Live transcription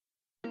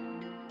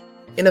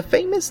In a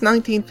famous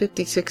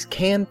 1956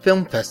 Cannes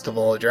Film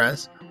Festival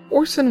address,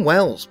 Orson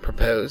Welles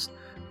proposed,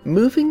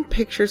 moving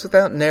pictures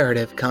without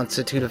narrative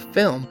constitute a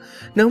film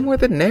no more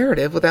than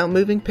narrative without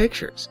moving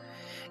pictures.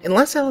 In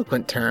less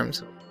eloquent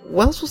terms,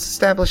 Welles was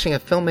establishing a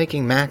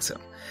filmmaking maxim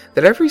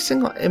that every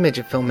single image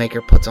a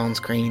filmmaker puts on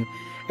screen,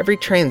 every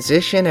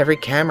transition, every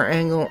camera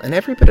angle, and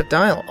every bit of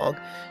dialogue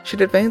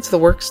should advance the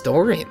work's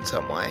story in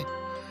some way.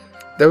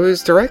 Though he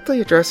was directly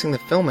addressing the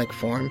filmic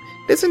form,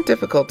 it isn't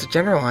difficult to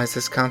generalize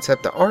this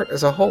concept to art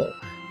as a whole,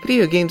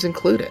 video games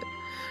included.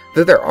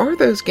 Though there are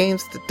those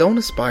games that don't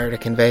aspire to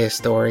convey a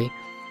story,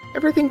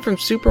 everything from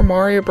Super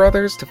Mario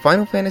Bros. To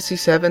Final Fantasy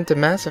VII to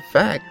Mass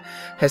Effect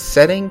has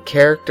setting,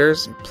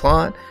 characters, and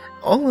plot,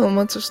 all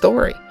elements of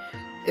story.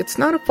 It's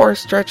not a far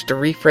stretch to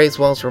rephrase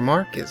Wells'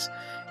 remark as,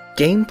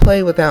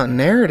 gameplay without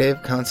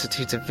narrative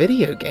constitutes a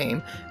video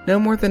game no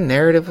more than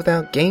narrative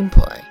without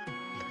gameplay.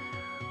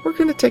 We're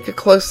going to take a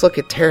close look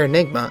at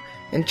Terranigma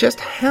and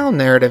just how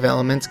narrative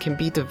elements can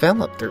be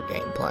developed through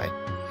gameplay.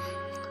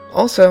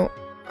 Also,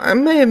 I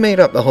may have made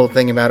up the whole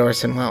thing about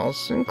Orson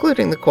Welles,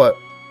 including the quote,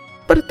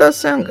 but it does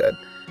sound good.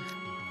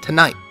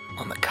 Tonight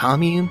on the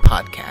Commune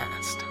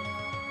Podcast.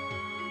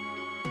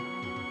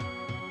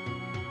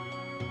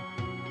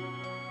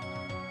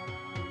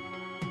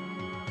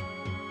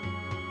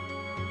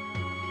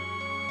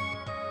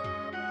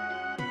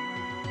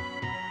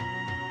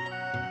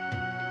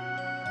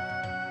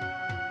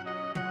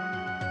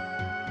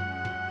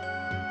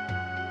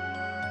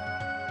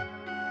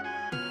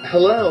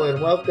 Hello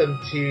and welcome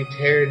to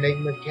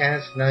Terranigma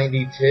Cast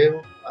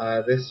 92.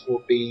 This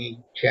will be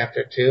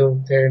Chapter 2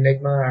 of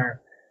Terranigma,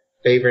 our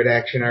favorite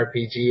action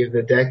RPG of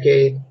the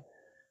decade.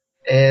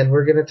 And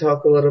we're going to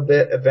talk a little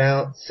bit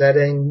about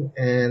setting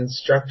and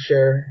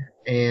structure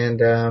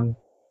and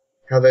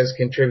how those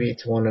contribute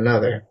to one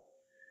another.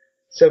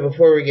 So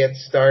before we get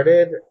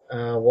started,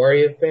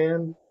 Wario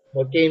fan,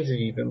 what games have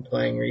you been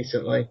playing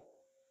recently?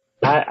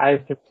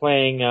 I've been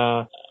playing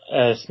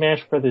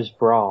Smash Brothers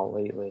Brawl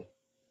lately.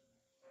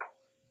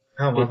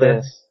 Oh, well,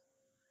 that's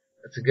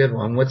a good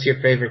one. What's your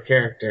favorite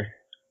character?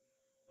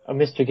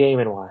 Mr. Game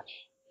 & Watch.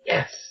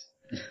 Yes.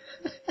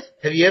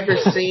 Have you ever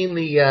seen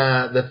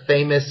the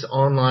famous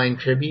online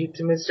tribute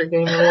to Mr.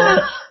 Game &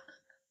 Watch?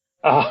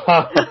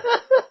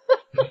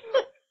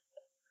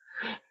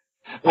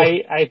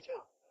 I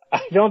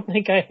don't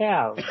think I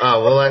have.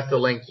 Oh, we'll have to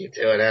link you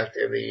to it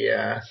after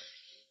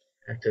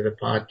the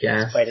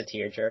podcast. It's quite a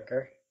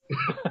tearjerker.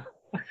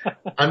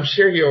 I'm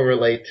sure you'll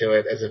relate to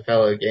it as a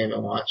fellow Game &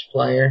 Watch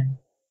player.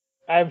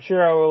 I'm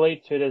sure I'll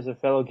relate to it as a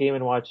fellow Game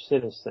 & Watch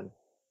citizen.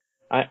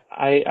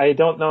 I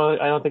don't know,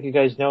 I don't think you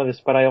guys know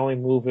this, but I only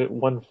move at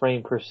 1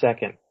 frame per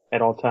second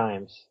at all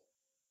times.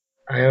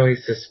 I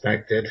always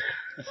suspected.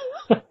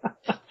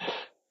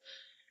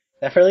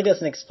 That really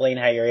doesn't explain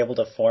how you're able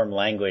to form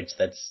language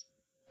that's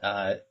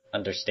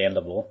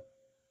understandable.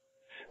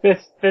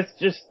 That's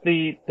just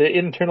the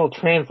internal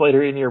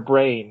translator in your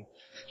brain,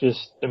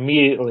 just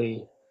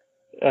immediately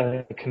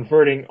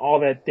converting all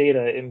that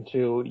data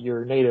into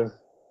your native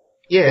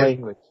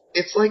language.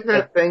 It's like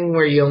that thing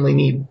where you only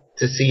need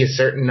to see a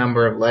certain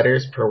number of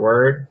letters per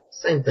word.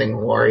 Same thing,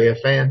 Wario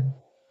fan.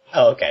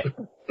 Oh, okay.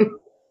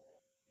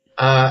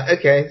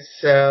 Okay,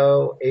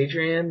 so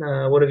Adrian,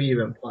 what have you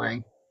been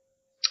playing?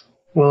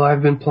 Well,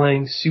 I've been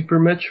playing Super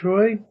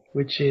Metroid,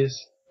 which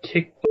is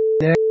kick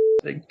neck.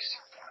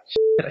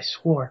 Shit, I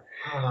swore.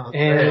 Oh,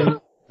 and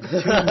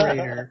Tomb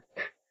Raider.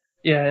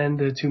 Yeah, and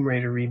the Tomb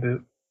Raider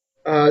reboot.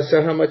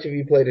 So how much have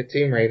you played of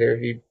Tomb Raider?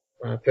 Have you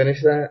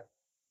finished that?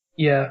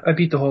 Yeah, I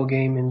beat the whole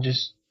game in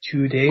just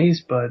 2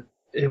 days, but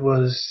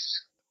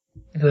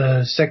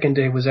the second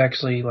day was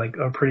actually like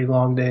a pretty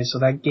long day, so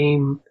that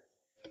game,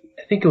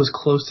 I think it was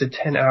close to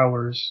 10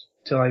 hours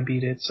till I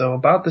beat it, so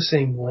about the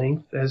same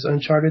length as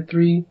Uncharted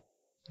 3,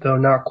 though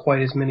not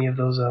quite as many of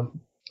those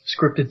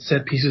scripted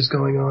set pieces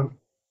going on.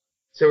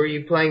 So were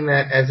you playing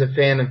that as a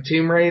fan of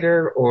Tomb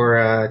Raider,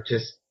 or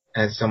just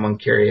as someone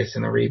curious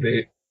in the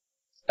reboot?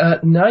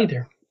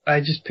 Neither. I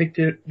just picked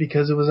it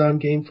because it was on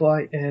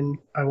GameFly, and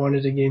I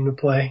wanted a game to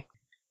play.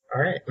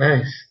 Alright,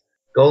 nice.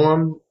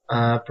 Golem,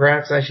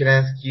 perhaps I should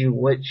ask you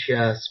which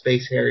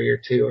Space Harrier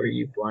 2 are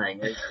you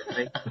playing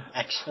recently?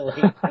 Actually,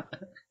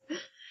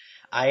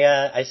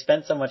 I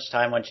spent so much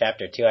time on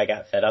Chapter 2, I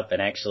got fed up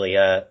and actually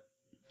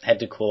had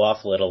to cool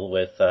off a little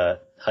with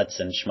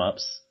Hudson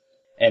Shmups.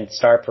 And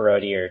Star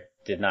Parodier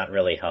did not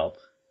really help.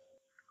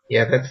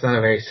 Yeah, that's not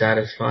a very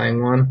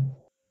satisfying one.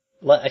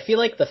 I feel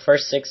like the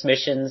first 6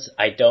 missions,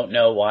 I don't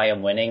know why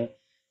I'm winning,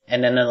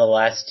 and then in the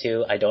last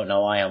 2, I don't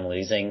know why I'm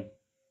losing,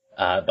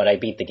 but I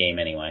beat the game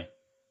anyway.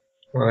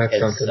 Well, that's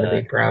something to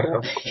be proud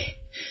of.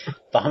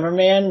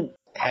 Bomberman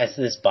has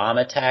this bomb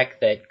attack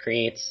that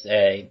creates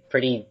a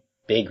pretty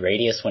big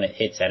radius when it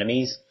hits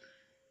enemies,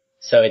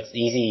 so it's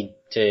easy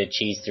to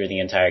cheese through the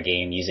entire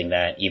game using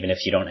that, even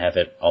if you don't have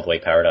it all the way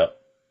powered up.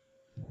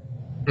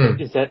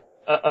 Is that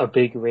a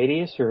big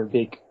radius or a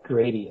big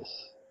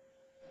gradius?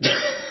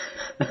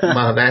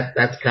 Well,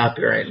 that's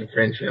copyright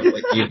infringement,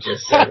 what you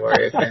just said,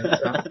 Wario fan.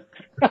 So.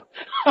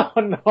 Oh,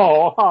 no.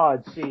 Oh,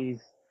 jeez.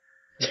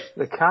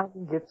 The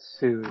Captain gets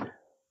sued.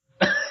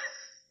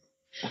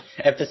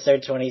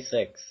 Episode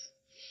 26.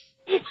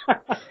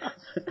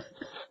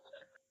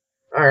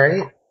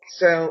 Alright,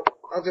 so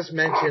I'll just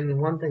mention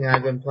one thing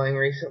I've been playing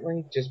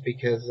recently, just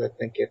because I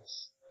think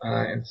it's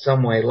in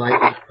some way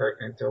lightly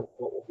pertinent to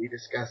what we'll be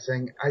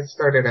discussing. I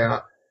started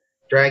out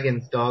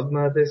Dragon's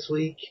Dogma this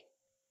week,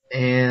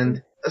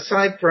 and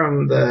aside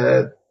from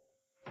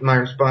my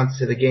response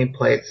to the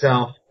gameplay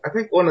itself, I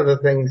think one of the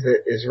things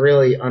that is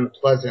really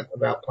unpleasant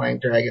about playing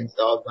Dragon's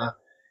Dogma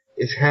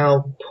is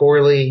how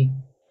poorly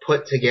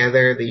put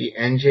together the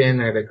engine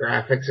or the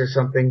graphics or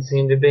something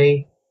seem to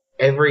be.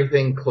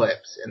 Everything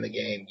clips in the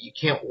game. You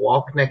can't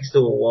walk next to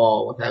a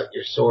wall without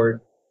your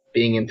sword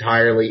being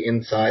entirely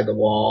inside the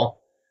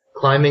wall.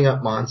 Climbing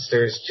up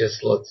monsters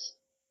just looks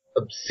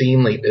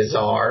obscenely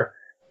bizarre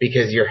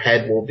because your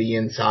head will be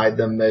inside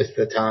them most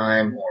of the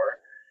time, or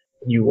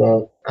you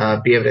won't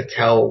be able to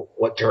tell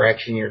what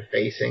direction you're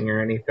facing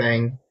or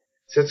anything.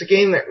 So it's a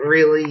game that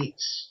really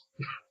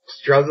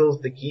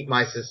struggles to keep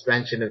my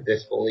suspension of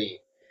disbelief.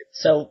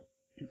 So,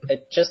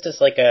 just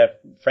as like a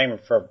frame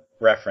for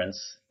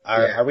reference,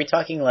 are we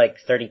talking like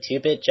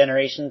 32-bit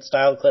generation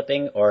style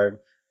clipping, or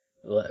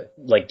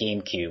like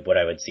GameCube, what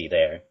I would see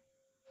there?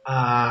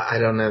 I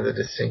don't know the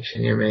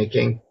distinction you're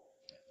making.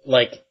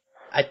 Like,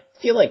 I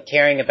feel like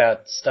caring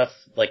about stuff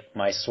like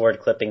my sword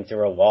clipping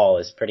through a wall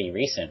is pretty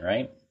recent,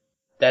 right?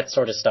 That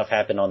sort of stuff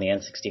happened on the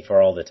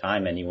N64 all the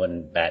time, and you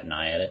wouldn't bat an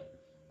eye at it.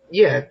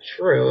 Yeah,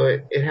 true.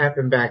 It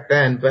happened back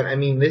then, but I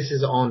mean, this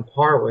is on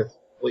par with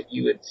what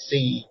you would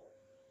see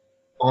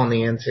on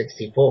the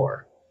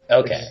N64.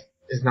 Okay.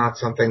 Which is not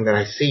something that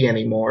I see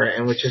anymore,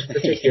 and which is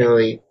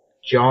particularly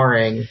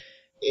jarring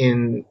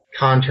in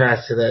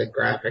contrast to the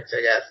graphics,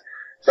 I guess.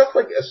 Stuff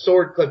like a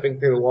sword clipping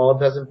through the wall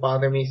doesn't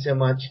bother me so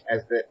much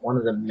as that one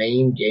of the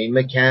main game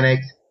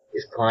mechanics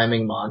is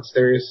climbing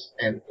monsters,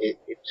 and it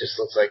just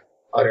looks like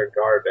utter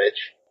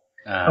garbage.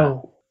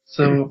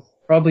 So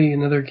probably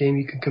another game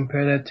you could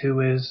compare that to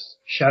is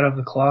Shadow of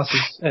the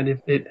Colossus, and if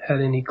it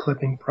had any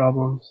clipping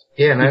problems.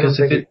 Yeah, and because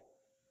if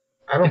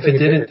it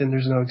didn't, then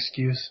there's no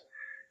excuse.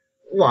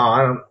 Well,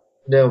 I don't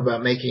know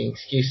about making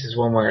excuses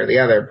one way or the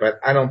other, but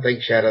I don't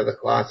think Shadow of the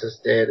Colossus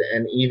did,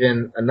 and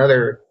even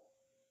another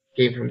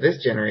game from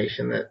this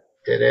generation that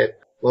did it,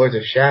 Lords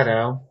of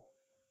Shadow,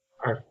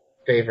 our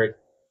favorite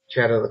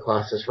Shadow of the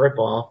Colossus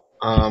ripoff,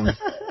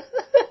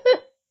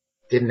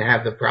 didn't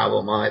have the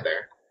problem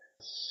either.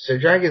 So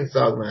Dragon's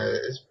Dogma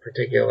is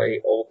particularly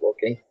old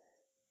looking.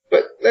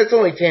 But that's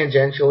only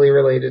tangentially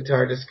related to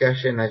our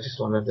discussion. I just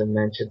wanted to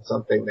mention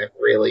something that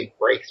really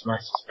breaks my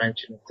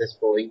suspension of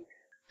disbelief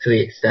to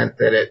the extent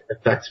that it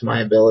affects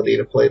my ability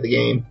to play the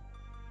game,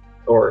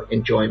 or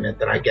enjoyment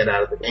that I get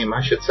out of the game,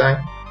 I should say.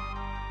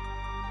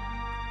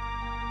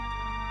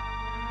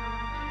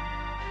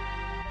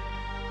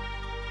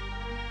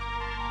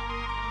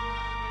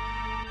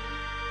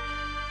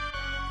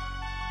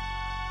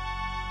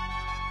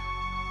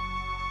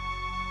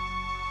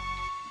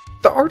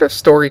 The art of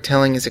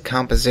storytelling is a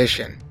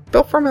composition,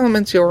 built from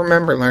elements you'll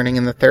remember learning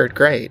in the 3rd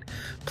grade.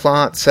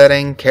 Plot,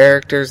 setting,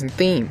 characters, and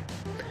theme.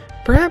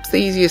 Perhaps the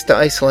easiest to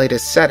isolate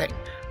is setting,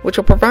 which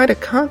will provide a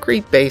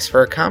concrete base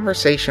for a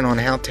conversation on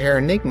how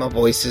Terranigma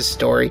voices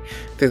story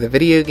through the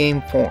video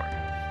game form.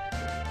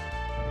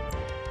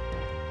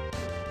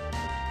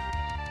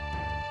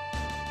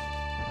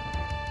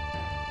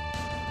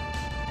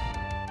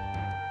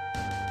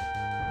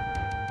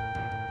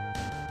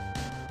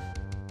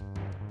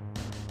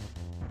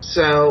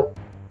 So,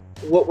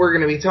 what we're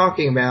going to be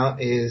talking about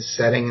is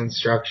setting and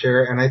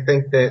structure, and I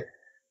think that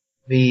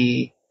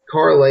the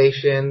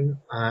correlation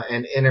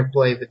and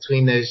interplay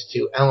between those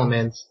two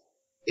elements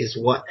is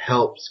what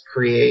helps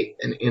create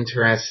an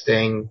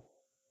interesting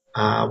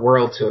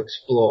world to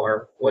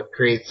explore, what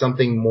creates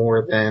something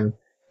more than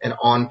an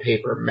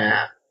on-paper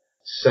map.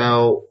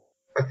 So,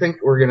 I think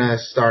we're going to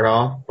start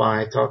off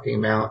by talking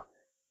about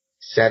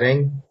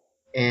setting,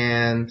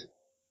 and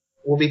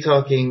we'll be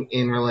talking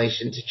in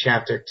relation to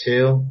Chapter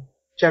 2.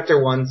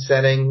 Chapter 1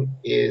 setting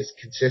is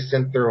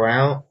consistent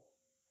throughout.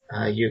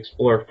 You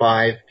explore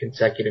 5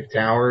 consecutive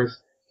towers,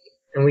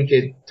 and we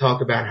could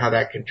talk about how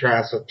that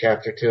contrasts with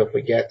Chapter 2 if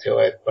we get to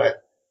it,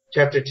 but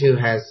Chapter 2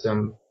 has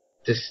some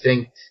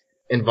distinct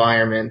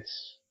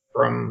environments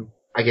from,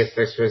 I guess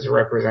they're supposed to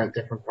represent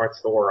different parts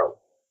of the world.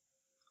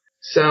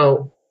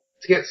 So,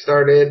 to get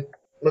started,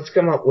 let's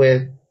come up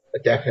with a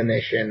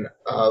definition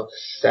of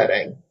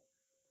setting.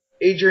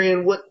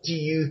 Adrian, what do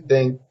you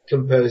think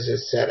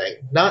composes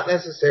setting? Not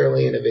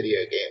necessarily in a video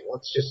game.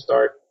 Let's just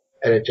start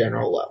at a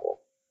general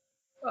level.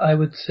 I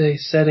would say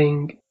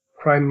setting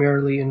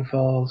primarily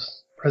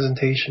involves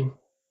presentation.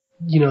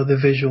 The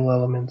visual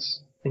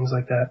elements, things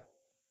like that.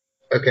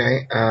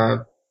 Okay,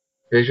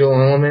 visual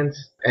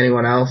elements.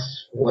 Anyone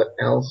else? What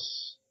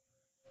else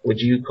would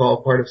you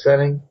call part of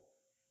setting?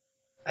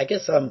 I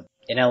guess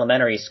in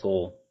elementary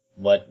school,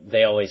 what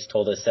they always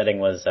told us setting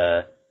was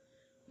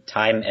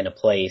time and a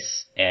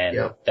place, and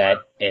that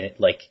it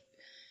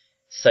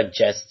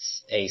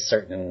suggests a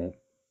certain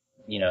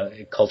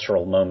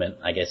cultural moment,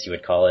 I guess you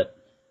would call it.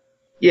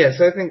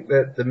 Yes, I think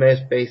that the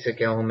most basic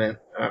element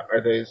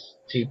are those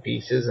two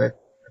pieces. I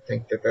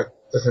think that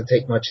doesn't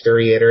take much to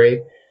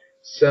reiterate.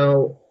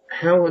 So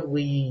how would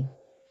we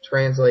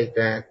translate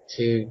that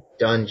to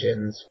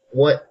dungeons?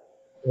 What,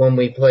 when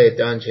we play a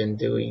dungeon,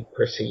 do we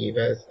perceive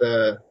as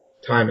the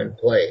time and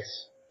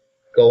place?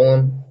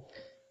 Golem?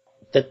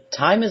 The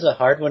time is a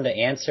hard one to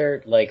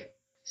answer.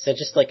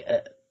 Just like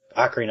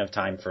Ocarina of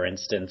Time, for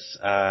instance.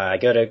 I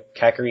go to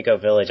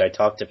Kakariko Village, I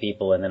talk to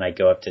people, and then I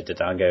go up to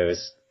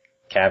Dodongo's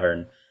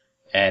cavern.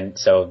 And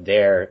so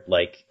there,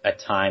 a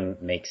time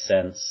makes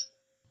sense.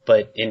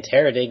 But in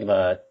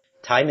Terradigma,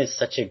 time is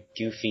such a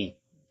goofy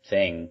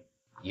thing.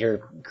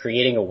 You're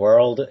creating a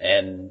world,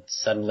 and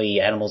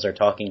suddenly animals are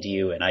talking to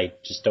you, and I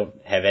just don't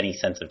have any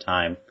sense of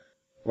time.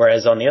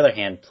 Whereas on the other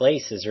hand,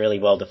 place is really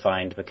well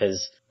defined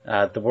because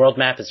the world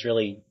map is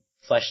really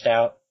fleshed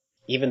out.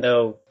 Even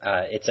though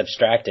it's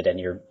abstracted and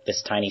you're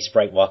this tiny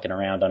sprite walking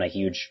around on a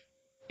huge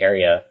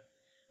area,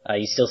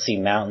 you still see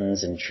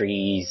mountains and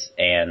trees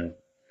and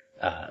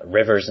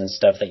rivers and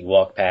stuff that you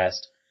walk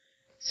past.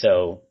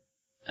 So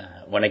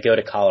when I go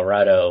to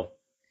Colorado,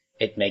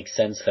 it makes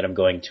sense that I'm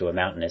going to a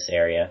mountainous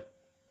area.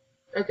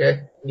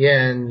 Okay.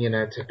 Yeah, and,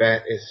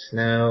 Tibet is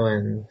snow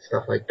and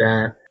stuff like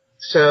that.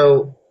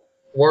 So,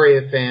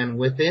 Wario fan,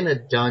 within a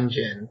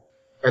dungeon,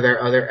 are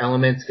there other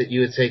elements that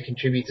you would say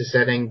contribute to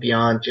setting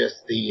beyond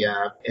just the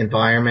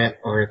environment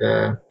or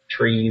the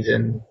trees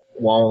and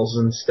walls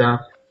and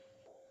stuff?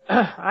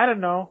 I don't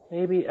know.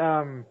 Maybe,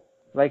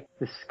 like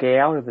the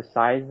scale or the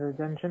size of the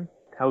dungeon.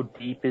 How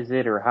deep is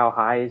it, or how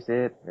high is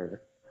it,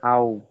 or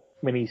how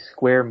many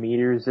square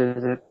meters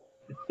is it?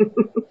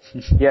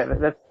 Yeah,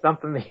 that's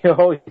something that you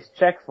always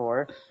check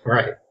for.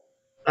 Right.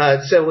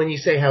 So when you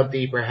say how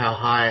deep or how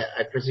high,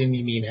 I presume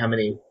you mean how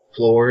many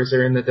floors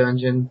are in the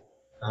dungeon?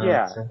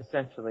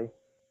 Essentially.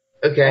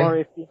 Okay. Or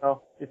if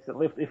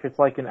it's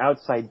like an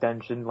outside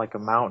dungeon, like a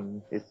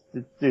mountain,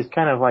 there's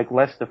kind of like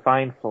less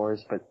defined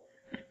floors, but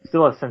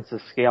still a sense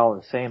of scale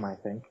the same, I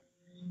think.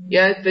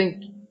 Yeah, I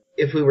think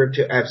if we were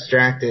to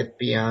abstract it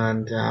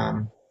beyond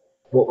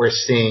what we're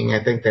seeing,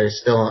 I think there's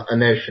still a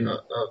notion of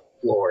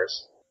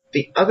floors.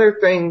 The other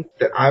thing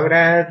that I would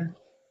add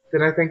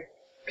that I think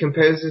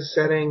composes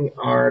setting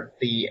are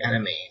the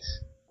enemies.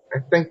 I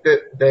think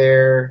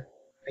that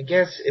I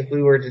guess if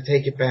we were to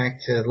take it back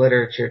to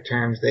literature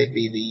terms, they'd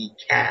be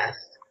the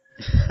cast.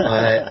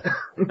 But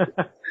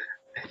I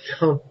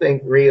don't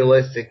think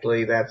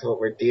realistically that's what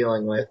we're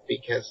dealing with,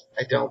 because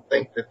I don't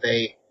think that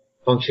they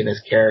function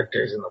as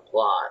characters in the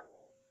plot.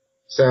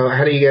 So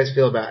how do you guys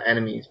feel about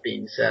enemies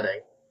being setting?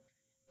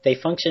 They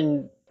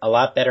function a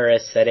lot better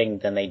as setting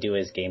than they do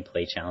as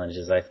gameplay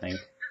challenges, I think.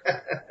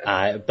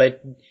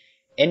 But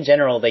in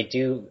general, they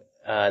do.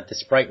 The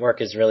sprite work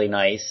is really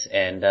nice,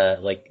 and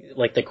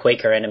like the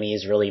Quaker enemy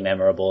is really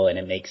memorable, and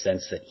it makes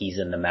sense that he's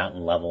in the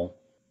mountain level.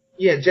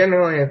 Yeah,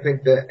 generally I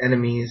think the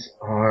enemies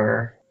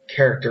are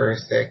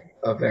characteristic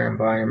of their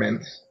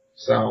environments,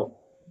 so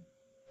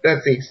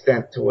that's the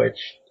extent to which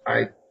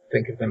I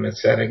think of them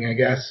as setting, I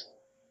guess.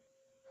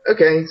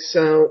 Okay,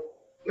 so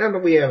now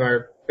that we have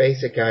our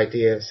basic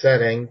idea of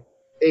setting,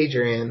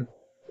 Adrian,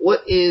 what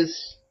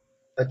is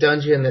a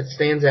dungeon that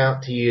stands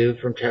out to you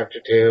from Chapter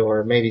 2,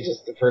 or maybe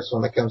just the first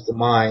one that comes to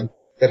mind,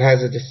 that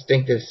has a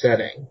distinctive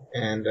setting?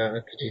 And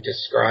could you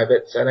describe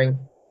it, setting?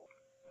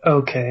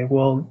 Okay,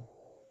 well,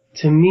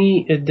 to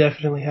me, it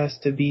definitely has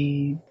to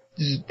be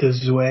the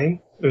Zue,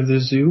 or the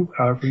Zoo,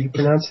 however you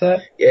pronounce that.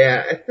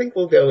 Yeah, I think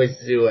we'll go with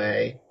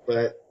Zue,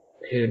 but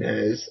who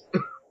knows?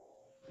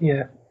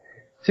 Yeah.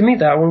 To me,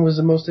 that one was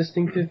the most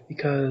distinctive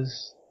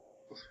because,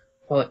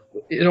 well,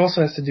 it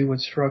also has to do with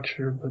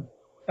structure, but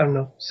I don't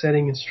know,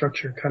 setting and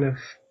structure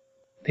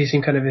they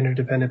seem kind of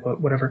interdependent, but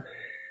whatever.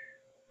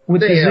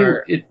 With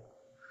the Zoo,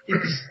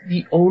 it's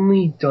the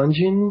only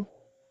dungeon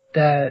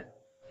that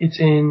it's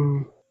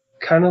in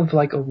kind of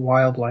like a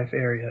wildlife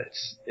area.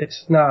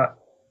 It's not,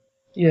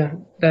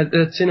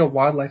 that's in a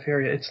wildlife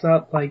area. It's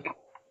not like,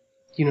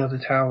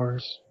 the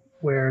towers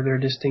where there are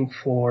distinct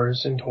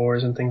floors and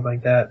doors and things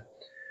like that.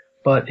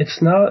 But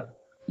it's not,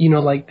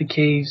 like the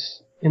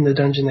caves in the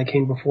dungeon that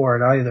came before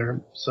it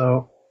either.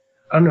 So,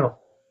 I don't know.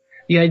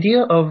 The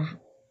idea of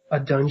a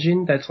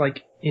dungeon that's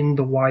like in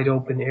the wide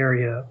open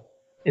area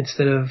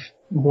instead of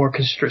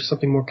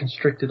something more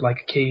constricted like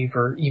a cave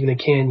or even a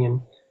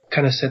canyon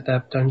kind of set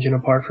that dungeon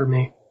apart for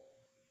me.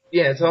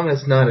 Yeah, it's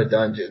almost not a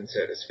dungeon,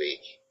 so to speak,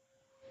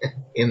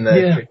 in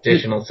the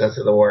traditional sense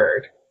of the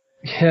word.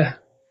 Yeah,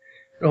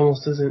 it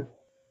almost isn't.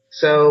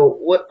 So,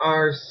 what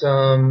are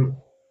some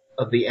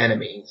of the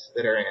enemies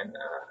that are in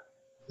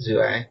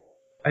Zue?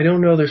 I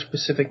don't know their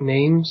specific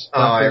names. Oh,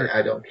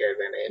 I don't care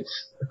their names.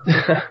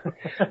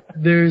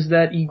 There's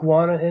that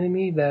iguana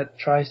enemy that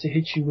tries to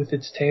hit you with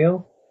its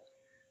tail.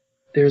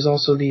 There's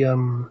also the,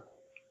 oh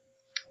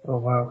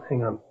wow,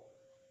 hang on.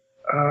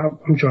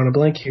 I'm drawing a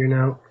blank here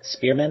now.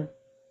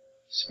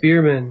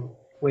 Spearmen?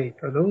 Wait,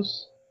 are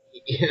those?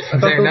 I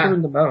thought those were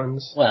in the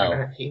mountains. Well.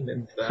 They're not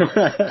humans, though.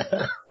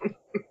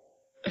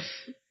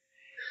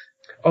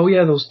 Oh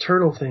yeah, those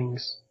turtle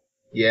things.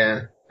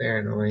 Yeah, they're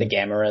annoying. The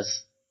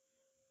Gammas.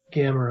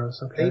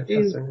 Gamaros, okay. They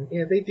do,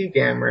 they do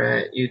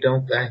Gamera at you,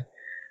 don't they?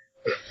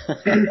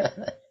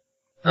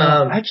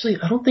 Actually,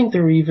 I don't think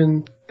there were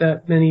even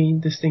that many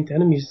distinct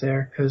enemies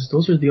there, because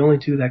those are the only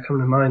two that come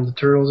to mind, the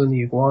turtles and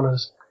the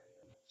iguanas.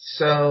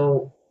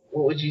 So,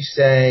 what would you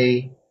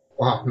say,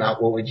 well,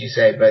 not what would you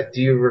say, but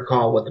do you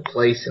recall what the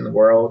place in the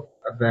world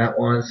of that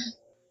was?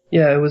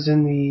 Yeah, it was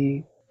in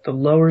the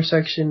lower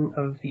section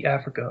of the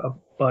Africa,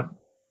 but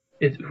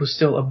it was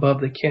still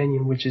above the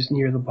canyon, which is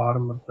near the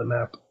bottom of the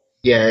map.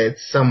 Yeah,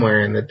 it's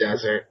somewhere in the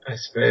desert, I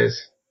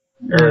suppose.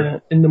 Yeah,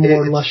 in the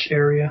more lush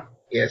area.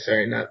 Yeah,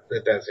 sorry, not the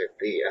desert,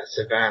 the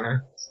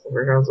savannah. That's the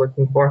word I was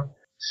looking for.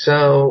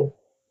 So,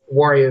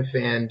 Wario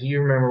fan, do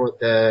you remember what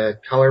the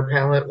color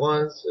palette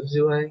was of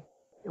Zoo?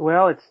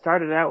 Well, it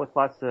started out with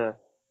lots of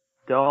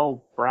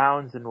dull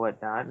browns and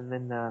whatnot, and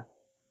then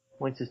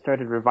once it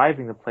started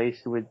reviving the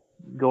place, it would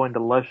go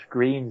into lush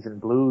greens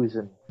and blues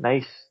and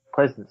nice,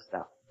 pleasant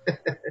stuff.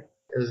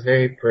 It was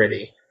very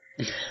pretty.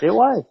 It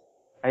was.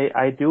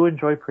 I do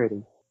enjoy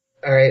pretty.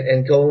 Alright,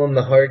 and Golem,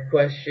 the hard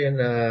question,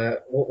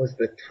 what was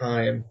the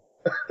time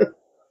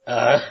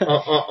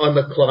on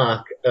the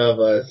clock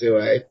of Zoo?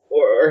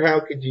 Or how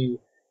could you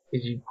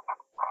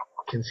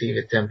conceive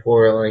it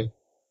temporally?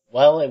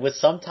 Well, it was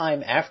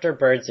sometime after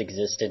birds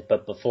existed,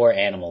 but before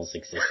animals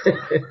existed.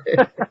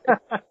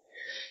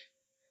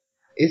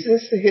 Is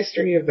this the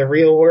history of the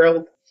real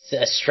world?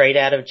 Straight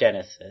out of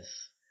Genesis.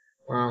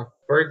 Well,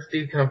 birds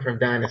do come from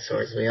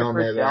dinosaurs, we all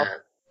know that.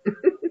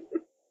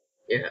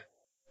 Yeah.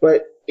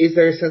 But is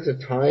there a sense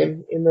of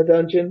time in the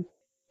dungeon?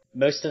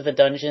 Most of the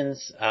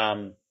dungeons,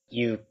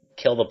 you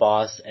kill the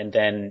boss and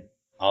then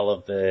all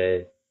of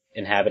the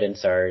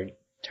inhabitants are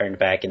turned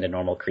back into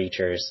normal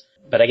creatures.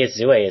 But I guess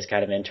Zoo is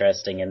kind of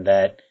interesting in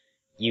that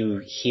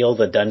you heal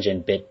the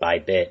dungeon bit by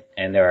bit,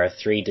 and there are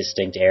 3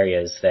 distinct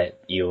areas that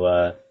you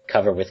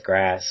cover with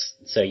grass,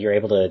 so you're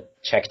able to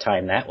check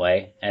time that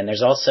way. And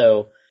there's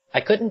also, I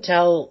couldn't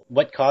tell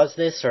what caused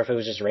this or if it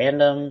was just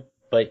random,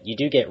 but you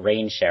do get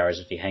rain showers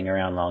if you hang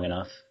around long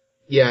enough.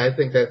 Yeah, I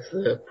think that's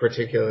a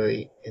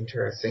particularly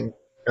interesting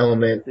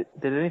element.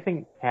 Did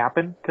anything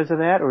happen because of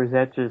that, or is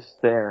that just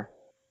there?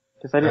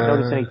 Because I didn't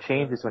notice any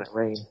changes when it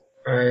rained.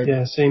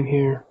 Yeah, same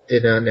here.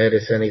 Did not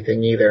notice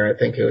anything either. I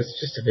think it was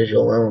just a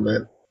visual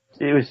element.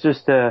 It was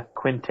just a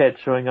quintet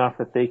showing off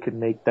that they could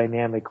make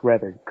dynamic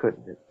weather,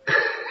 couldn't it?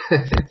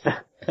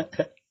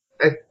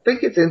 I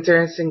think it's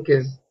interesting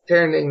because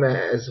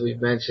Terranigma, as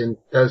we've mentioned,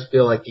 does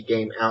feel like a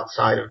game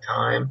outside of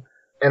time.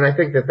 And I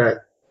think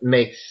that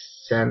makes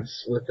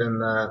sense within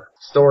the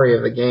story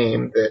of the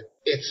game, that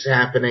it's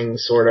happening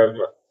sort of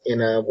in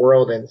a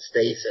world in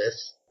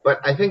stasis. But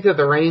I think that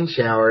the rain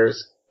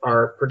showers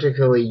are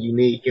particularly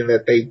unique in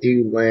that they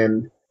do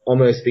lend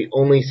almost the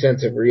only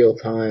sense of real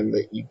time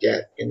that you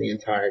get in the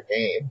entire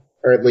game.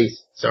 Or at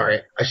least,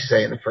 I should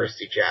say in the first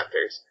 2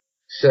 chapters.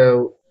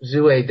 So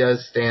Zoo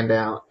does stand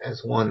out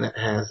as one that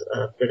has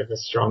a bit of a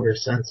stronger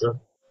sense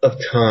of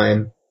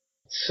time.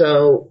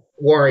 So,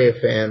 Wario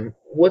fan,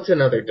 what's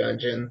another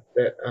dungeon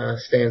that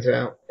stands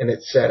out in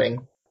its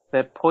setting?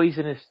 That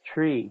poisonous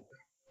tree.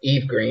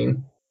 Eve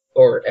Green,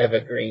 or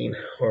Eva Green,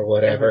 or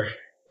whatever.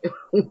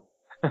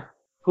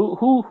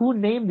 Who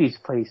named these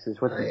places?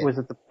 Was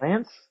it the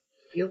plants?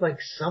 I feel like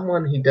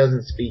someone who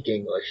doesn't speak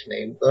English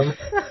named them.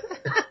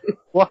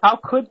 Well, how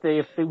could they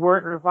if they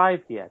weren't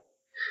revived yet?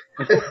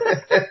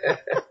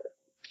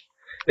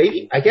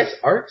 Maybe, I guess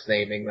Ark's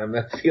naming them.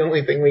 That's the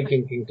only thing we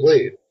can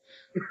conclude.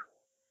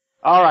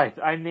 Alright,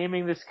 I'm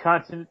naming this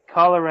continent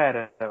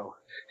Colorado.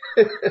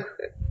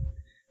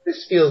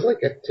 This feels like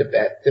a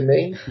Tibet to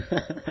me.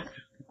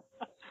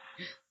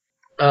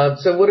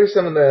 So what are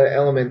some of the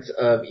elements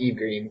of Eve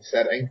Green's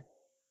setting?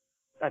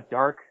 A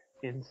dark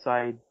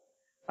inside.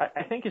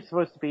 I think it's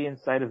supposed to be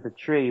inside of the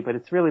tree, but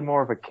it's really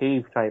more of a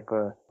cave type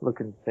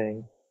looking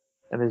thing.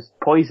 And there's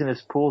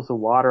poisonous pools of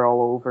water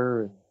all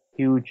over, and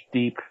huge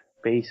deep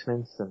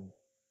basements, and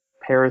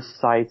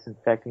parasites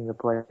infecting the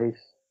place.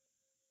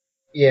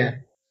 Yeah.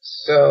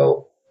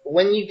 So,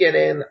 when you get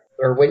in,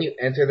 or when you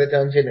enter the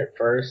dungeon at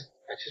first,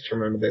 I just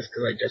remember this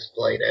because I just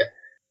played it,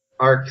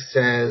 Ark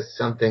says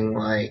something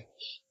like,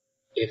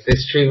 if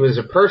this tree was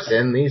a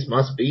person, these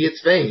must be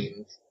its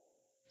veins.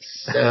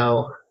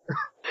 So,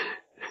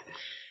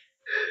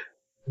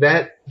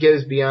 that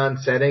goes beyond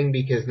setting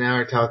because now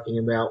we're talking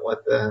about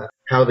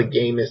how the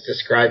game is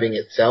describing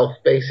itself,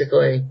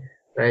 basically.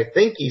 And I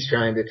think he's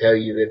trying to tell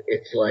you that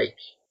it's like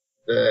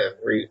the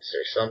roots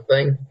or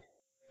something.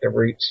 The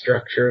root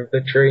structure of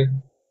the tree.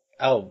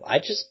 Oh, I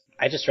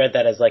just read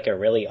that as like a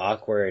really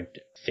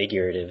awkward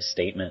figurative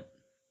statement.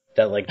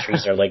 That like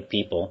trees are like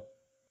people.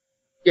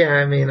 Yeah,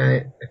 I mean,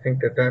 I think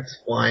that's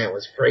why it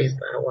was phrased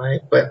that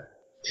way. But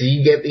do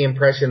you get the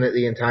impression that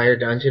the entire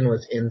dungeon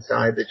was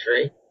inside the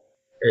tree?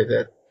 Or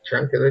the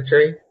trunk of the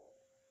tree?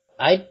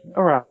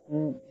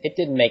 It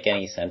didn't make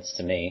any sense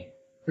to me.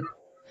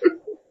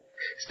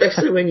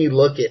 Especially when you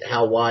look at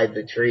how wide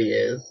the tree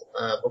is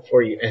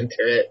before you enter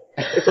it.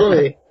 It's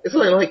only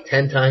like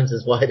 10 times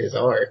as wide as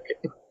Ark.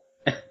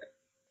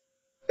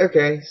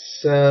 Okay,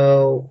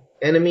 so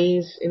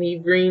enemies in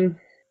Eve Green?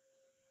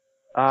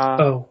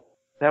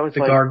 That was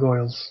the like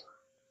gargoyles.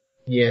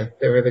 Yeah,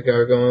 they were the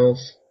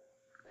gargoyles.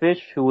 fish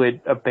who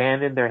would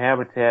abandon their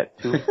habitat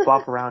to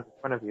flop around in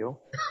front of you.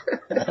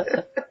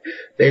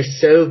 They're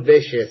so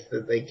vicious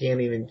that they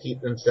can't even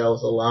keep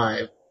themselves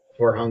alive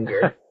for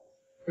hunger.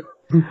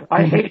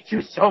 I hate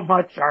you so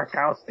much, Shark.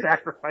 I'll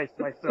sacrifice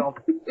myself.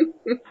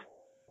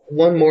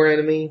 One more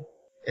enemy?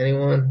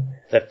 Anyone?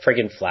 The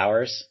friggin'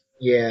 flowers.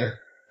 Yeah.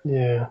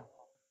 Yeah.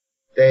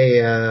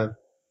 They,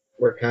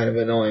 were kind of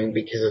annoying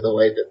because of the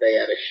way that they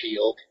had a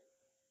shield.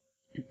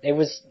 It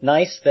was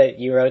nice that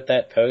you wrote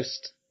that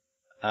post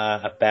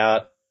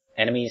about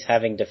enemies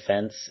having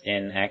defense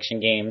in action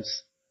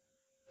games,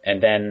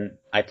 and then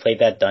I played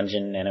that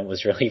dungeon and it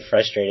was really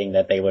frustrating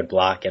that they would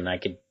block and I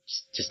could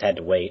just had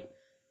to wait.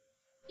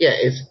 Yeah,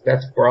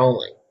 that's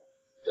brawling,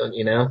 don't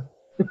you know?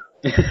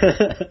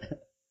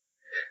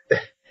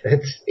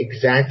 That's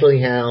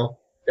exactly how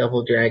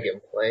Double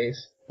Dragon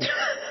plays.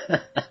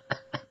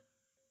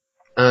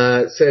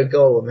 So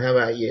Golem, how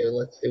about you?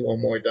 Let's do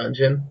one more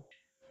dungeon.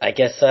 I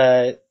guess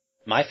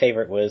my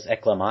favorite was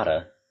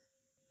Eklamata.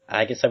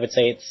 I guess I would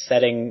say its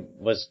setting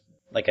was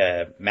like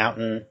a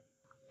mountain.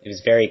 It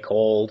was very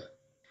cold.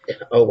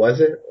 Oh, was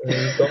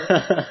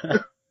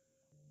it?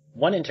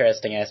 One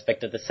interesting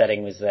aspect of the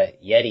setting was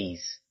that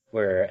Yetis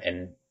were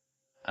an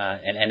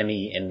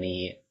enemy in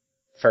the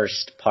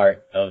first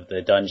part of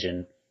the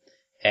dungeon,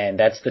 and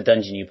that's the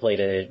dungeon you play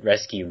to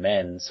rescue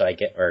men.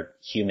 Or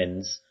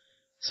humans.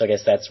 So I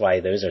guess that's why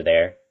those are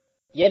there.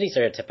 Yetis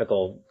are a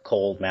typical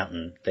cold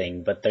mountain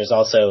thing, but there's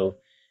also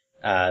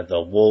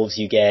the wolves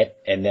you get,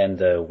 and then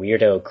the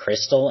weirdo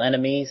crystal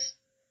enemies.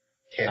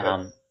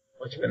 Yeah,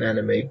 much of an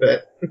enemy,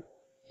 but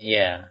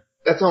yeah,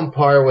 that's on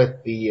par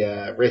with the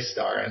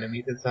Ristar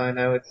enemy design,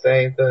 I would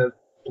say. The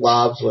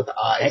blobs with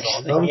eyes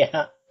on them.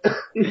 Yeah.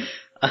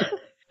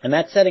 And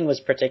that setting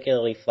was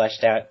particularly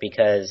fleshed out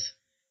because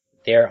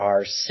there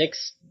are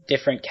 6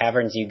 different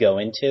caverns you go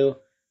into,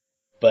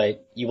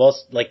 but you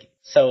also,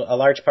 so a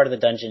large part of the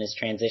dungeon is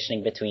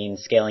transitioning between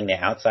scaling the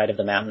outside of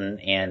the mountain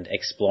and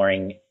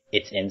exploring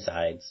its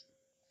insides.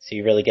 So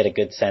you really get a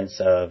good sense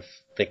of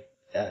the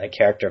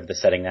character of the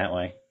setting that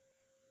way.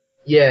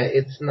 Yeah,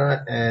 it's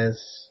not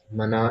as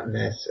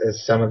monotonous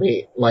as some of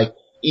the, like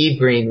Eve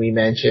Green we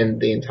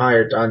mentioned, the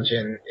entire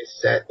dungeon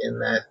is set in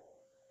that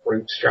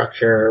root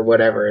structure or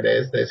whatever it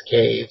is, those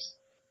caves,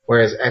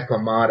 whereas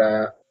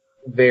Eklamata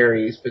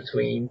varies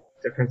between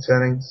different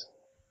settings.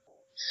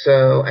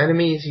 So,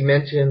 enemies, you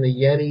mentioned the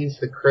Yetis,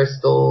 the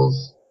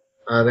crystals,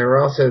 there were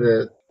also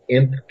the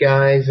imp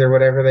guys or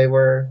whatever they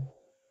were.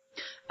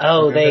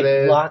 Oh,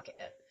 Remember they block...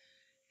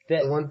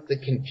 The ones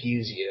that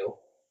confuse you.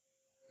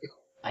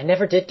 I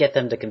never did get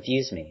them to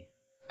confuse me.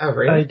 Oh,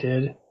 really? I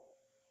did.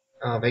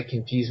 Oh, they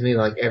confuse me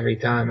like every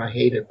time. I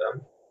hated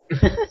them.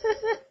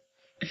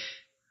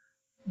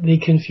 They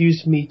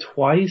confused me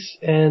twice,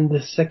 and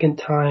the second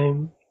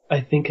time,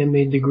 I think I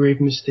made the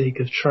grave mistake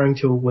of trying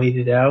to wait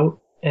it out,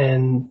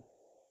 and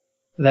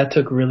that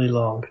took really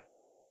long.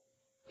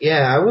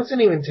 Yeah, I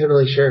wasn't even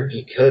totally sure if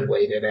you could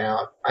wait it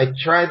out. I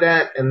tried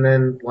that, and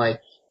then,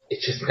 it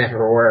just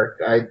never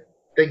worked. I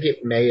think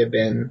it may have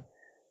been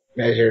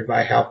measured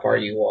by how far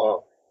you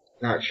walk.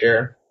 Not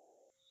sure.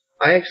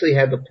 I actually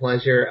had the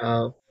pleasure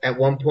of, at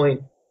one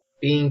point,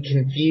 being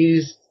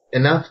confused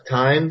enough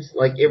times,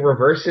 it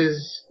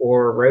reverses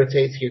or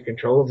rotates your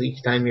controls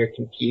each time you're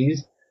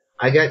confused.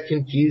 I got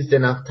confused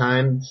enough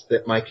times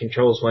that my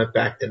controls went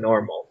back to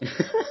normal.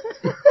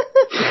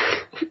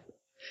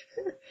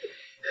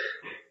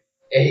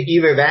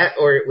 Either that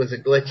or it was a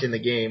glitch in the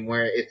game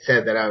where it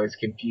said that I was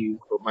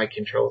confused, but my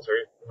controls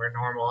were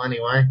normal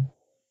anyway.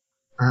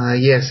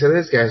 Yeah, so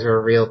those guys are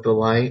a real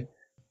delight.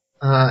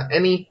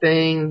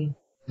 Anything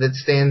that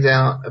stands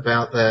out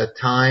about the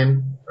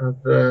time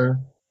of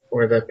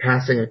the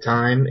passing of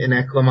time in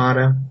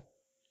Eklamata?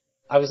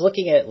 I was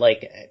looking at,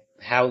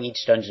 how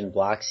each dungeon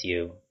blocks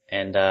you,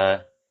 and,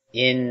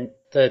 in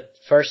the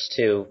first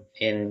 2,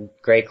 in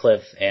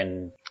Greycliff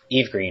and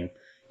Evegreen,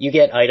 you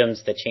get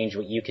items that change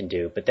what you can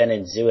do, but then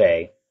in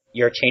Zue,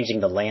 you're changing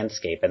the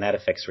landscape, and that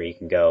affects where you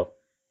can go.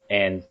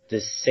 And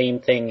the same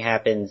thing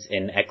happens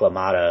in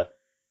Eklamata,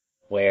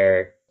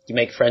 where you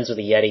make friends with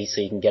a Yeti so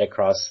you can get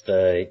across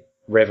the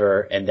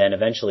river, and then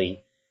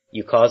eventually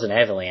you cause an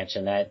avalanche,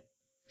 and that,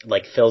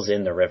 fills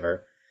in the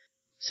river.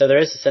 So there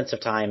is a sense of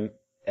time,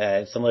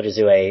 similar to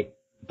Zue,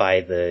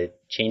 by the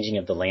changing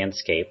of the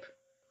landscape.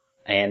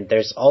 And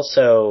there's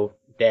also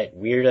that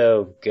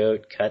weirdo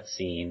goat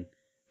cutscene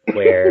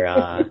where,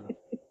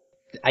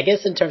 I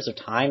guess in terms of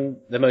time,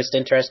 the most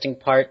interesting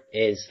part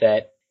is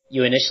that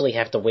you initially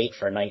have to wait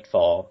for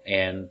nightfall,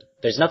 and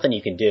there's nothing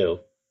you can do.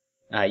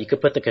 You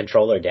could put the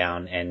controller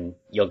down, and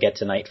you'll get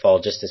to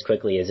nightfall just as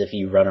quickly as if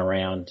you run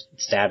around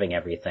stabbing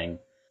everything.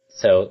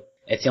 So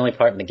it's the only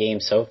part in the game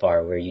so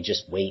far where you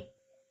just wait.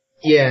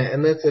 Yeah,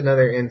 and that's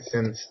another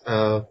instance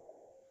of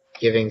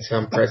giving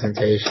some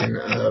presentation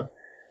of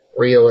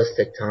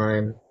realistic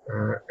time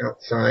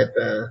outside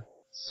the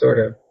sort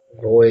of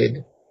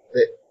void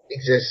that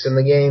exists in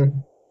the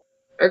game.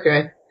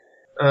 Okay.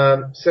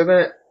 So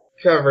that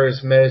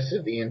covers most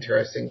of the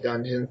interesting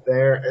dungeons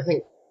there. I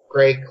think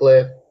Grey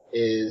Cliff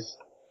is,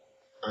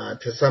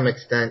 to some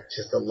extent,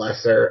 just a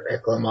lesser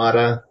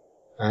Eclamata.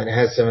 It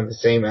has some of the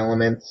same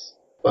elements,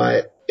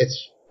 but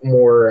it's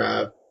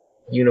more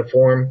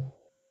uniform.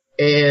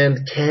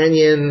 And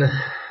Canyon,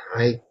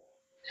 I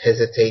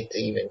hesitate to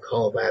even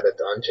call that a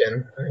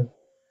dungeon. I'm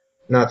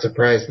not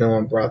surprised no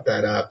one brought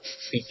that up,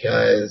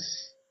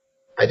 because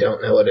I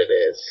don't know what it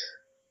is.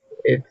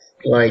 It's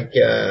like,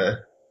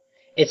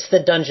 It's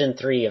the Dungeon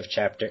 3 of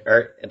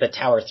or the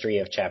Tower 3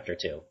 of Chapter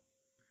 2.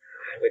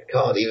 I would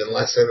call it even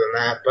lesser than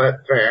that,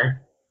 but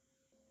fair.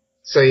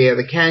 So yeah,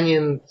 the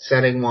canyon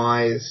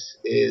setting-wise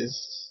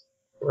is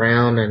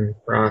round and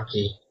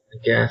rocky, I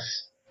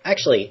guess.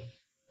 Actually,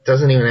 It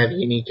doesn't even have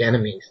unique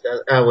enemies. that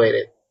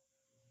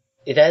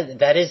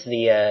is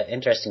the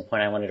interesting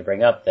point I wanted to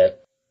bring up,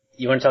 that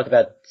you want to talk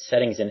about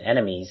settings and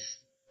enemies.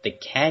 The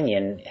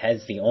canyon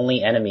has the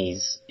only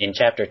enemies in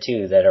Chapter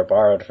 2 that are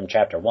borrowed from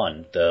Chapter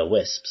 1, the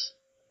wisps.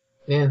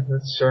 Yeah,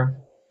 that's true.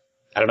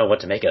 I don't know what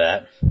to make of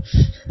that.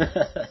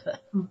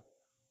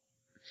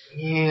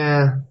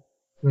 Yeah.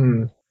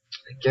 I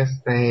guess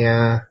they,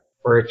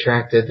 were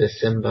attracted to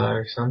Simba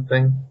or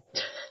something.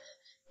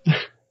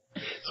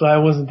 So I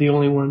wasn't the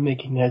only one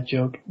making that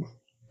joke.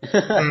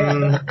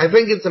 I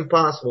think it's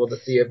impossible to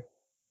see a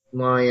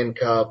lion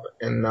cub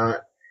and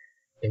not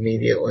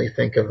immediately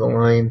think of the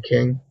Lion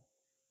King.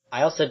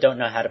 I also don't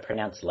know how to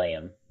pronounce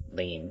Lime.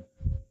 Lime.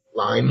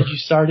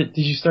 Did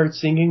you start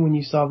singing when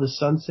you saw the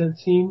sunset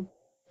scene?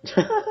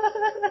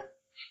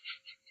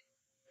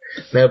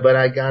 No, but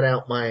I got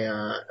out my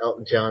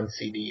Elton John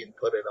CD and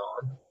put it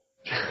on.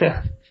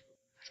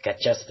 It's got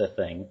just the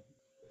thing.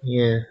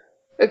 Yeah.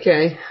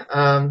 Okay,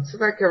 so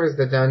that covers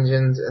the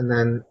dungeons, and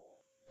then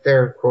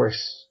there are, of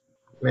course,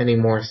 many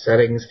more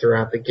settings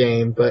throughout the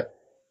game, but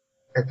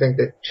I think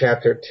that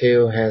Chapter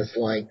 2 has,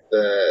 like,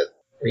 the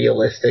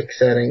realistic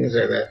settings,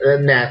 or the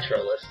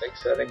naturalistic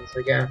settings,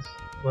 I guess,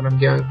 what I'm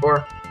going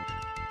for.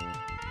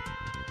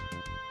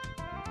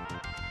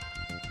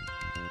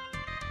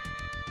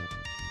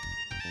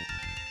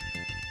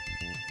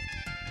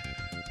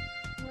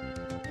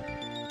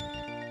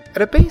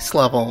 At a base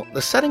level,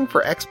 the setting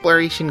for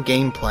exploration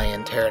gameplay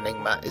in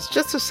Terranigma is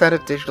just a set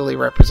of digitally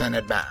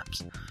represented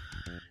maps.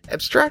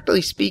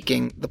 Abstractly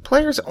speaking, the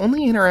player's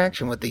only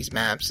interaction with these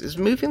maps is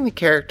moving the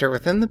character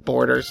within the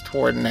borders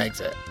toward an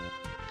exit.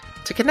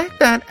 To connect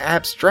that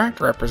abstract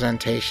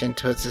representation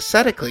to its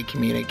aesthetically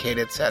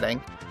communicated setting,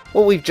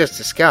 what we've just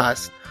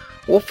discussed,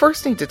 we'll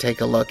first need to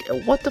take a look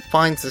at what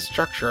defines the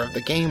structure of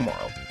the game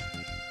world.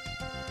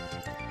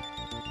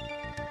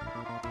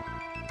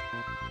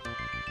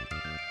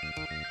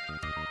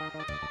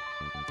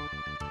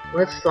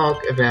 Let's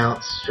talk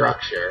about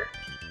structure.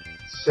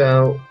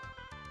 So,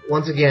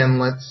 once again,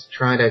 let's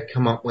try to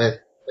come up with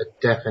a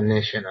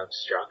definition of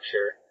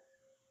structure.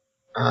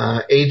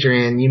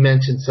 Adrian, you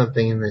mentioned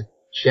something in the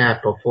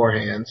chat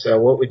beforehand,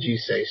 so what would you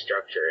say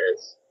structure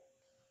is?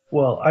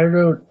 Well, I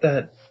wrote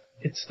that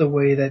it's the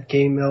way that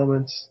game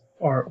elements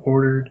are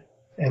ordered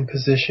and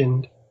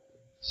positioned.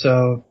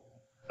 So,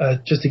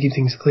 just to keep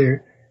things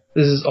clear,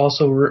 this is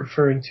also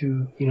referring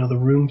to, the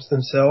rooms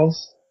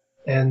themselves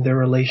and their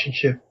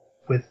relationship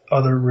with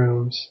other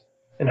rooms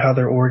and how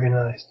they're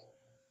organized.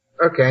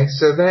 Okay,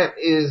 so that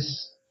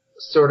is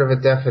sort of a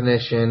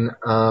definition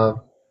of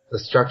the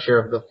structure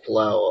of the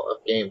flow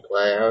of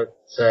gameplay, I would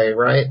say,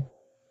 right?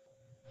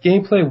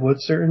 Gameplay would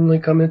certainly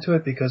come into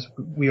it, because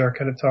we are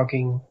kind of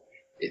talking,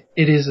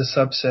 it is a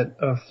subset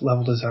of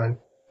level design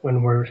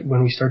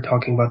when we start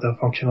talking about the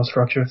functional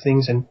structure of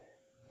things and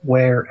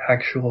where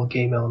actual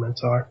game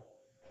elements are.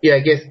 Yeah,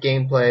 I guess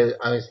gameplay,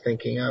 I was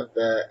thinking of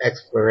the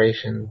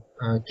exploration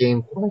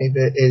gameplay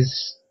that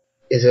is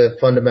a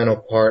fundamental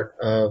part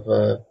of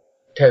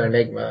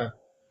Terranigma,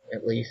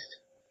 at least.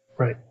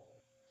 Right.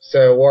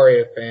 So,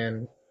 Wario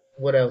fan,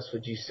 what else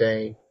would you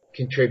say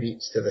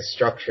contributes to the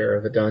structure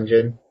of a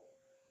dungeon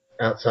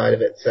outside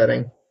of its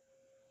setting?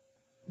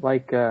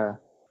 Like the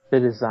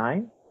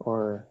design,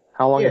 or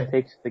how long it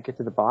takes to get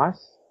to the boss?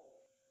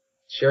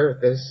 Sure,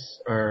 those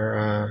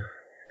are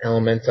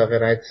elements of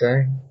it, I'd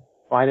say.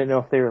 Well, I didn't know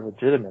if they were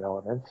legitimate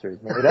elements or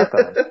made up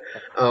elements.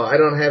 Oh, I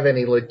don't have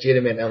any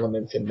legitimate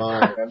elements in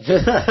mind.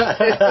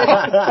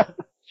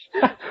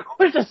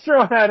 We're just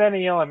throwing out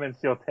any elements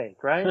you'll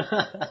take, right?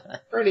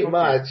 Pretty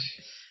much.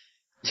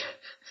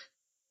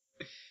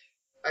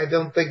 I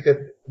don't think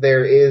that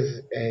there is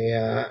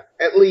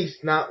at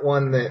least not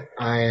one that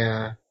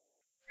I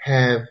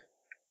have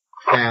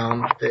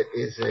found that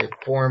is a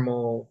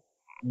formal,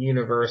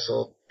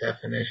 universal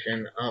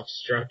definition of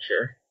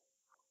structure.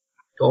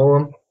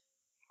 Golem?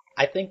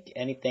 I think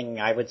anything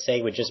I would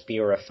say would just be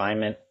a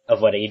refinement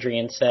of what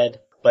Adrian said,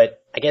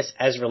 but I guess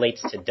as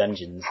relates to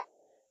dungeons,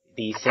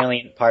 the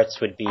salient parts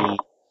would be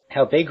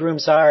how big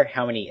rooms are,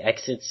 how many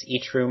exits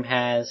each room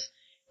has,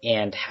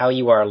 and how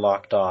you are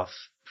locked off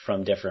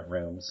from different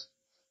rooms.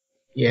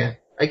 Yeah,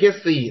 I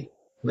guess the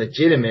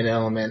legitimate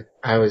element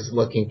I was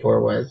looking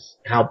for was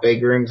how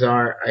big rooms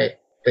are, I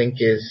think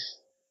is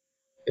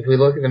if we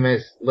look at the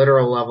most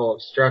literal level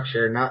of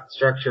structure, not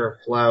structure of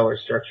flow or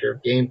structure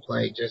of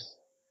gameplay, just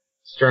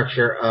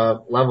structure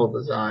of level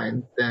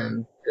design,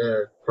 then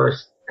the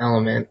first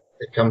element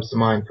that comes to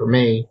mind for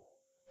me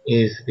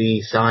is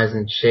the size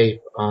and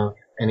shape of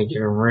any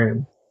given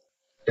room.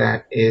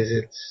 That is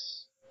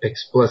its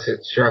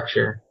explicit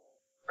structure.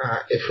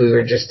 If we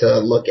were just to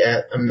look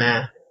at a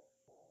map.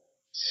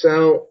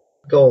 So,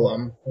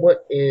 Golem,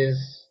 what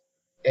is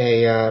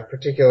a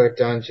particular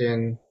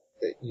dungeon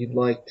that you'd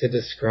like to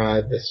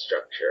describe the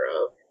structure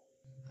of?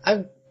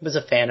 I was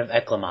a fan of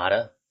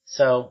Eklamata,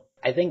 so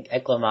I think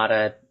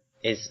Eklamata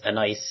is a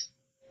nice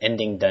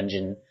ending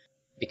dungeon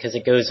because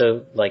it goes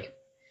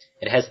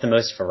it has the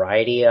most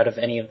variety out of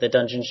any of the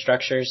dungeon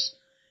structures,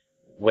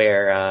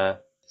 where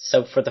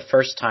so for the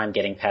first time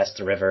getting past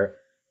the river,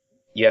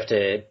 you have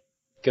to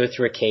go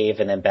through a cave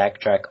and then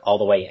backtrack all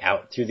the way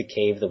out through the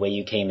cave the way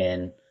you came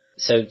in.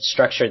 So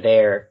structure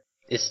there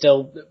is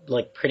still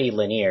pretty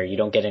linear. You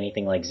don't get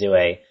anything like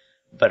Zue,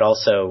 but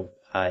also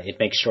it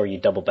makes sure you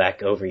double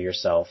back over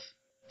yourself.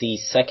 The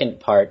second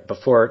part,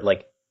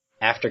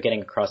 after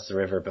getting across the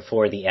river,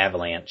 before the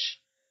avalanche,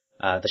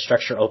 the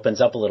structure opens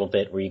up a little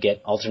bit where you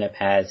get alternate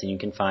paths and you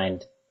can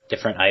find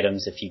different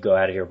items if you go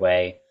out of your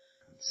way.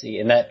 See,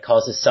 and that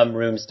causes some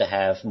rooms to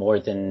have more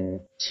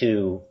than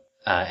 2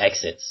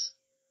 exits,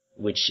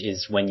 which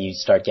is when you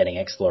start getting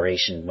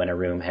exploration, when a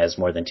room has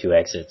more than 2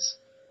 exits.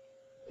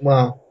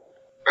 Well,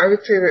 I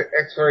would say that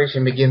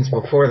exploration begins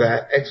before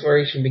that.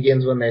 Exploration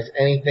begins when there's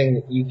anything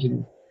that you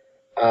can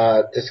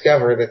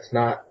discover that's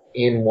not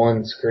in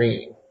one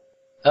screen.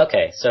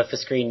 Okay, so if a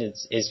screen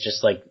is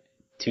just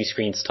 2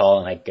 screens tall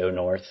and I go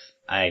north,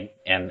 I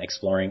am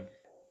exploring.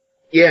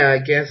 Yeah,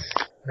 I guess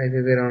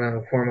maybe they don't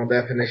have a formal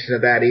definition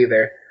of that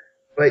either.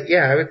 But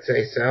yeah, I would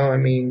say so. I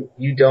mean,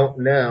 you don't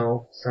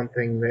know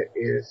something that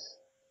is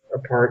a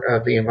part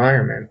of the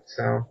environment.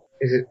 So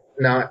is it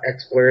not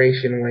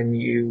exploration when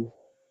you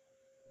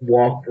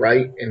walk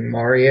right in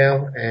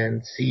Mario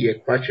and see a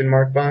question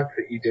mark box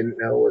that you didn't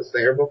know was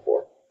there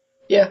before?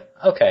 Yeah,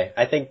 okay.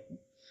 I think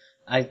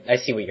I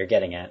see what you're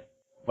getting at.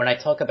 When I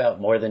talk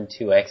about more than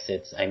 2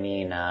 exits, I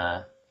mean,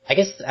 I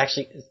guess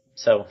actually,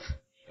 so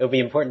it would be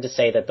important to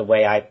say that the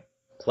way I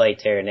play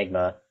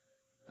Terranigma,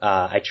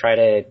 I try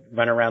to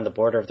run around the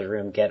border of the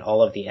room, get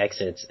all of the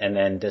exits, and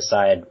then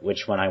decide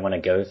which one I want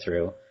to go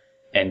through.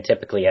 And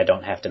typically I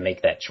don't have to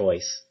make that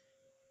choice.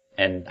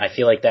 And I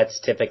feel like that's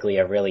typically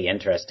a really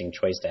interesting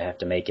choice to have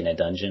to make in a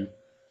dungeon.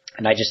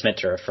 And I just meant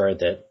to refer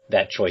that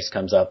that choice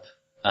comes up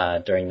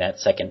during that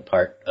second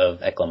part of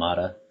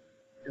Eklamata.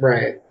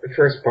 Right. The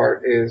first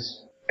part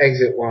is,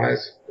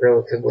 exit-wise,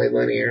 relatively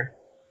linear.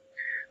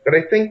 But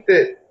I think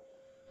that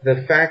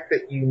the fact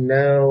that you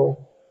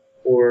know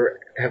or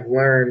have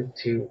learned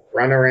to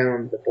run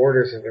around the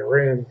borders of the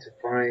room to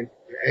find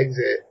an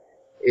exit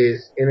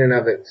is in and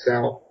of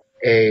itself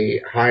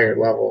a higher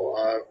level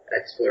of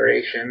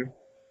exploration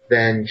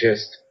than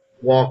just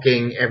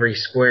walking every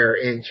square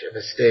inch of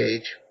a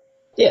stage.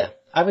 Yeah,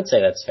 I would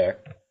say that's fair.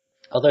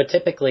 Although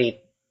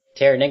typically,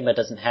 Terranigma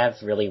doesn't have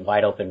really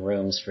wide open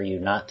rooms for you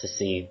not to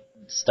see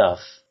stuff.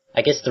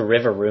 I guess the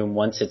river room,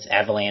 once it's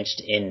avalanched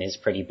in, is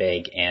pretty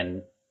big,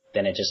 and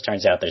then it just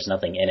turns out there's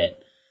nothing in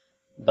it.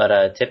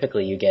 But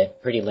typically you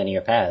get pretty linear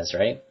paths,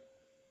 right?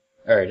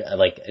 Or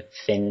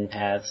thin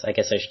paths, I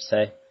guess I should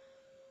say.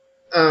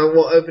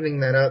 Well, opening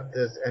that up,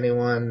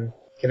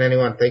 can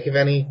anyone think of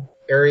any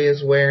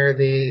areas where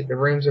the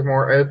rooms are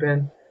more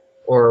open,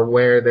 or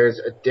where there's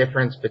a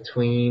difference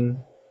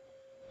between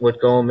what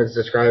Golem is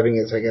describing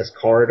as, I guess,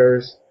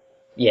 corridors?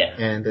 Yeah.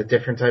 And a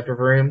different type of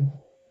room?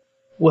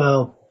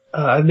 Well,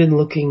 I've been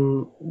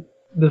looking,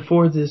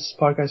 before this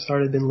podcast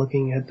started, I've been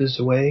looking at the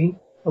Zue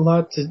a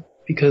lot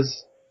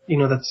because,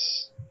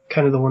 that's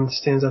kind of the one that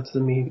stands out to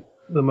me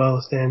the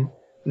most. And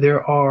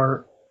there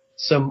are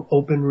some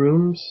open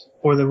rooms,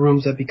 or the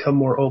rooms that become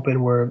more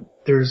open, where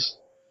there's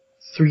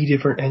 3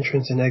 different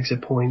entrance and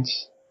exit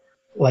points.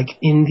 Like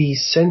in the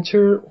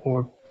center,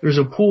 or there's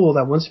a pool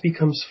that once it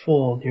becomes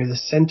full near the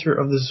center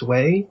of the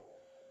Zue,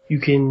 you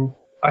can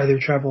either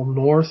travel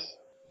north,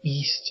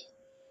 east,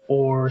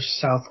 or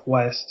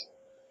southwest.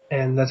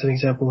 And that's an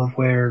example of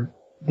where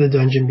the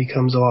dungeon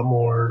becomes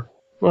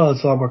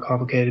it's a lot more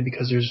complicated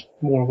because there's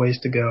more ways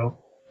to go.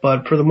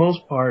 But for the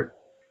most part,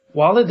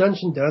 while the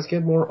dungeon does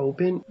get more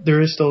open,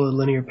 there is still a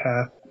linear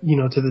path,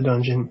 to the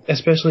dungeon,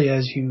 especially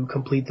as you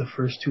complete the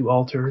first 2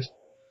 altars.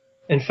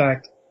 In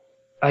fact,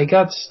 I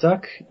got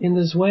stuck in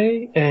this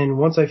way, and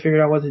once I figured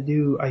out what to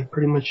do, I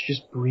pretty much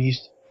just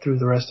breezed through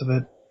the rest of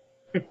it.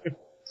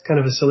 It's kind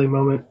of a silly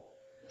moment.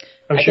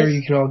 I'm sure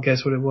you can all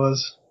guess what it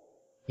was.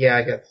 Yeah,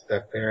 I got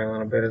stuck there a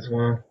little bit as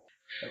well.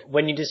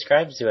 When you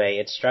described Zue,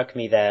 it struck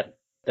me that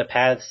the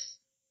paths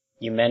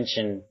you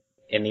mentioned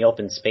in the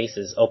open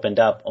spaces opened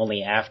up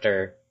only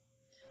after,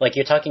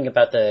 you're talking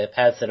about the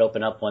paths that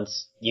open up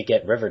once you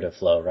get river to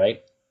flow,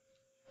 right?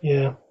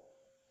 Yeah.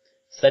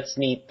 So that's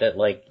neat that,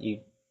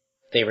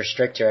 they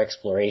restrict your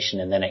exploration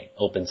and then it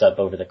opens up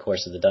over the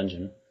course of the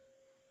dungeon.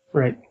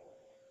 Right.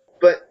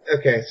 But,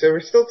 okay, so we're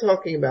still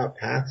talking about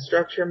path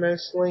structure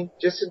mostly.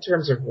 Just in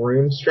terms of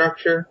room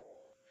structure,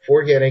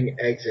 for getting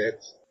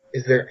exits,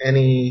 is there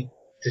any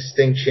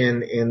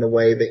distinction in the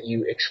way that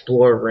you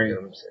explore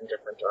rooms in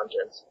different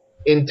dungeons?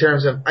 In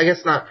terms of, I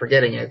guess not for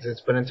getting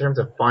exits, but in terms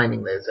of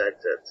finding those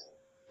exits.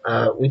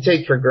 We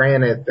take for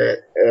granted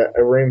that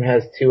a room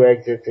has 2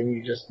 exits and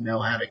you just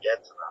know how to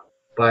get to them.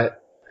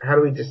 But how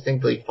do we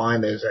distinctly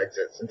find those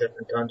exits in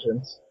different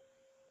dungeons?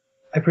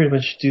 I pretty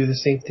much do the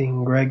same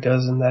thing Greg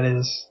does, and that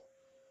is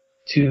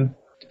to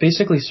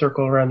basically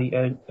circle around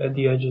the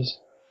edges.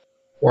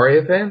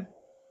 Wario fan?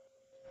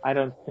 I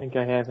don't think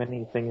I have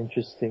anything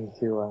interesting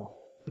to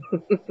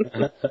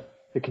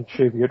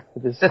contribute for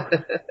this.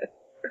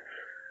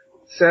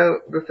 So,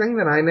 the thing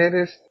that I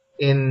noticed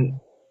in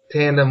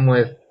tandem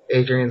with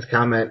Adrian's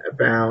comment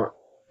about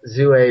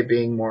Zue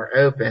being more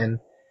open,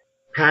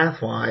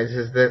 path-wise,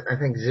 is that I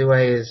think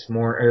Zue is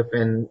more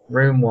open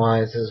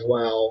room-wise as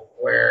well,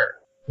 where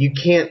you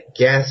can't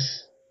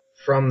guess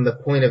from the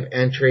point of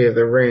entry of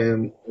the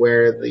room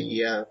where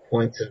the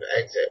points of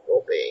exit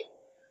will be.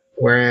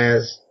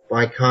 Whereas,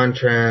 by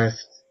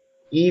contrast,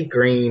 Eve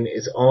Green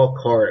is all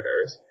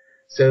corridors,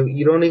 so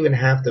you don't even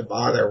have to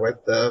bother with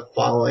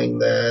following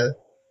the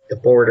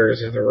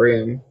borders of the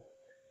room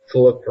to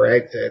look for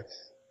exits.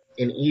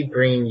 In Eve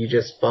Green, you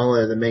just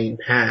follow the main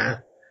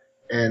path,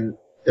 and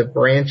the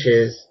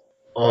branches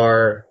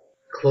are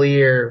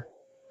clear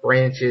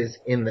branches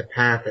in the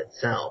path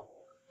itself.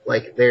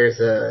 Like there's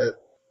a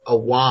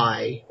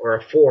Y or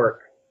a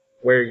fork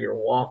where you're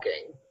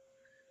walking.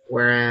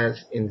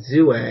 Whereas in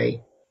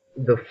Zue,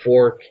 the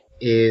fork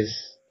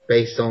is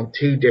based on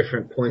 2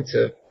 different points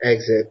of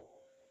exit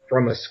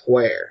from a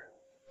square.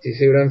 Do you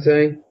see what I'm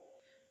saying?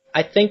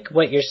 I think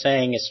what you're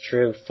saying is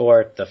true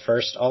for the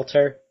first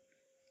altar,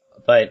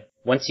 but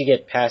once you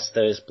get past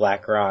those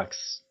black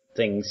rocks,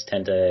 things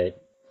tend to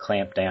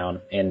clamp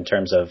down in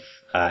terms of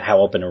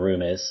how open a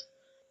room is.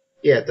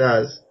 Yeah, it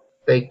does.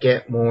 They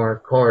get more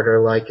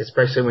corridor-like,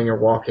 especially when you're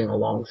walking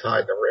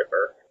alongside the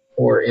river,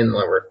 or in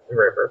the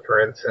river,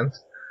 for instance.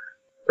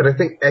 But I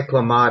think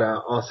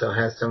Eclamata also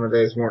has some of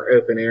those more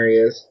open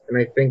areas,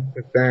 and I think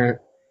that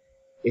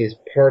is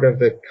part of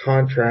the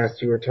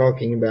contrast you were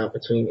talking about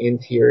between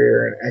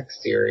interior and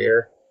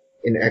exterior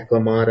in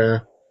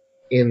Eclamata,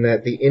 in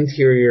that the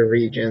interior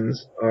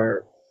regions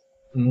are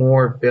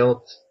more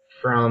built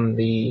from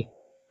the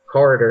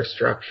corridor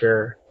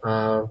structure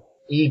of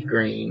Eve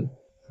Green,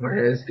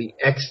 whereas the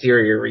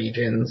exterior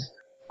regions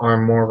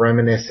are more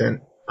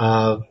reminiscent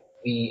of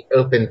the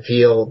open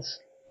fields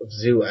of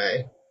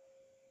Zue.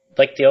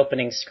 Like the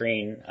opening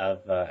screen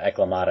of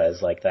Eclamata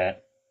is like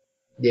that.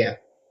 Yeah.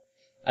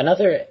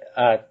 Another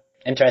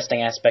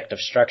interesting aspect of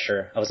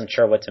structure I wasn't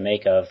sure what to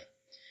make of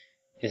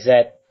is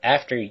that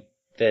after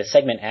the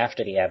segment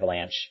after the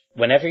avalanche,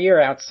 whenever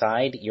you're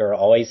outside, you're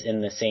always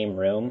in the same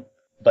room,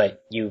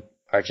 but you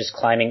are just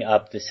climbing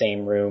up the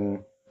same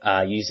room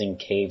using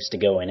caves to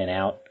go in and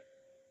out.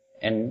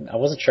 And I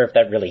wasn't sure if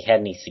that really had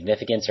any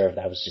significance or if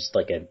that was just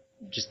like a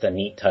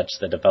neat touch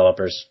the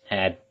developers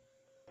had.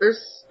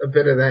 There's a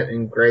bit of that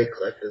in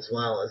Greycliff as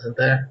well, isn't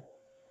there?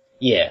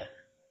 Yeah.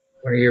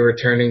 Where you're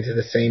returning to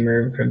the same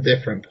room from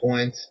different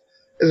points.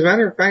 As a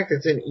matter of fact,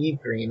 it's in Eve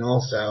Green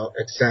also,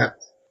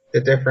 except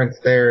the difference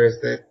there is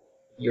that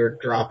you're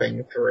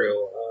dropping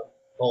through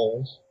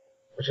holes,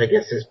 which I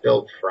guess is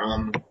built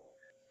from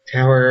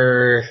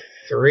Tower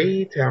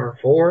 3, Tower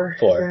 4?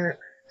 4.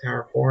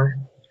 Tower 4.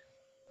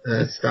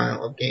 The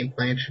style of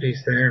gameplay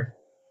introduced there.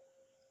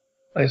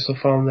 I also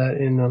found that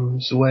in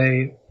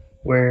Zue,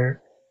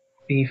 where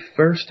the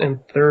first and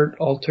third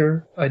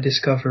altar I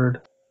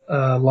discovered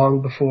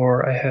long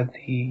before I had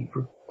the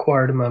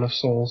required amount of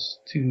souls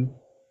to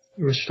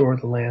restore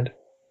the land.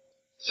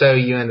 So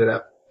you ended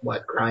up,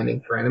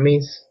 grinding for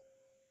enemies?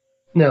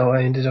 No,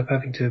 I ended up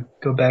having to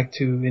go back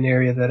to an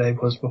area that I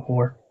was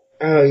before.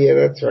 Oh yeah,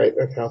 that's right.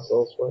 That's how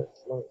souls work.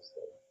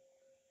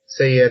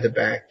 So you had to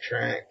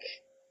backtrack.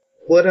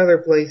 What other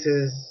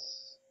places,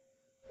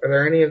 are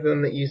there any of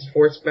them that use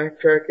forced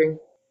backtracking?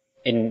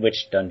 In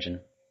which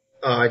dungeon?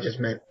 Oh, I just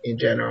meant in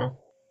general.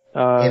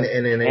 In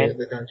any of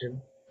the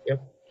dungeon.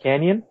 Yep.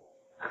 Canyon?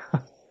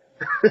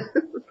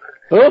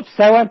 Oops,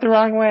 I went the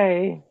wrong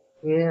way.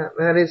 Yeah,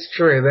 that is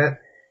true. That,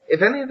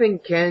 if anything,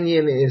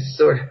 Canyon is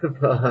sort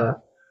of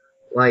a,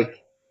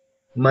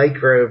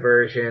 micro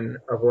version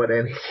of what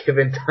any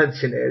given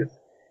dungeon is.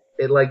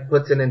 It,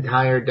 puts an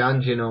entire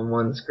dungeon on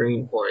one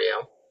screen for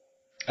you.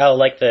 Oh,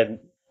 like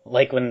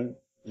when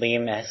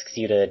Liam asks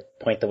you to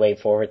point the way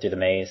forward through the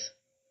maze.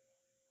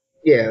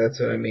 Yeah,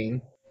 that's what I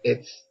mean.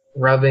 It's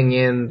rubbing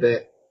in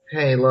that,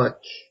 hey, look,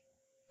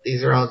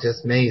 these are all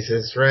just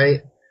mazes,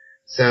 right?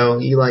 So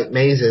you like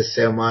mazes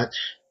so much,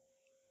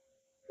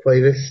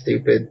 play this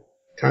stupid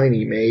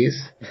tiny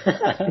maze.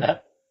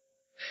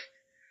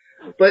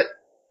 But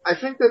I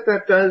think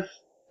that does,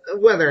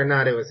 whether or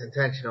not it was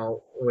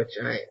intentional, which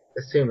I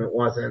assume it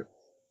wasn't,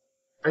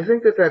 I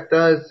think that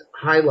does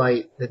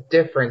highlight the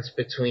difference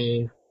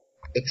between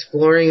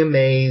exploring a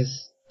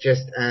maze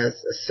just as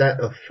a set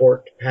of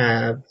forked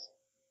paths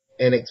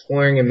and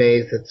exploring a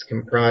maze that's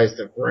comprised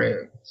of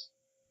rooms.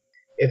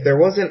 If there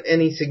wasn't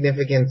any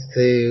significance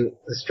to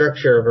the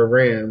structure of a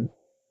room,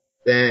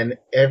 then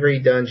every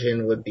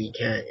dungeon would be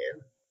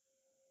canyon.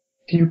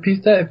 Can you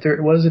repeat that? If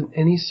there wasn't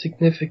any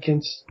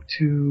significance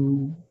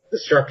to the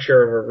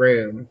structure of a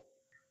room,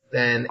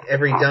 then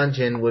every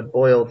dungeon would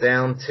boil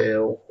down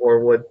to,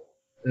 or would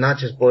not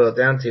just boil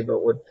down to,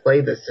 but would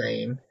play the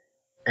same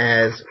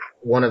as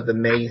one of the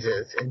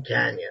mazes in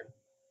Canyon.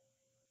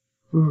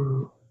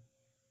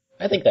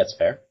 I think that's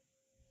fair.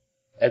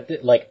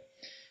 Like,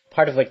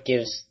 part of what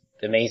gives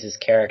the maze's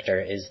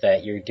character is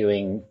that you're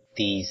doing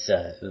these,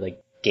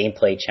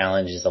 gameplay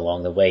challenges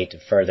along the way to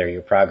further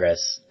your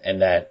progress,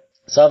 and that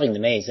solving the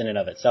maze in and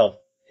of itself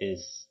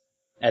is,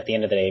 at the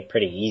end of the day,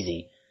 pretty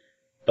easy.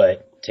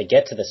 But to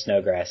get to the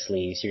Snowgrass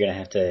Sleeves, you're going to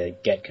have to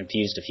get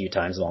confused a few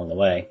times along the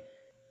way.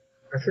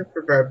 I think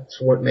that's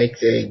what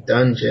makes a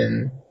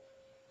dungeon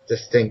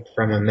distinct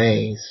from a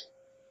maze.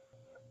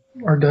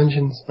 Are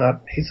dungeons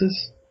not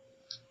mazes?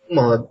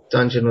 Well, a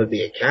dungeon would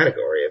be a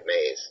category of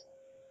maze.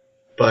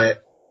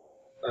 But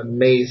a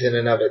maze in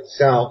and of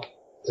itself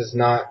does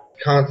not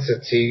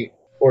constitute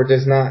or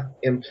does not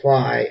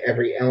imply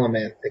every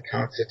element that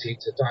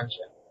constitutes a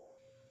dungeon.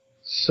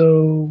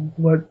 So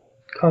what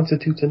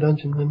constitutes a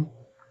dungeon then?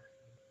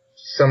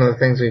 Some of the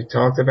things we've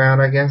talked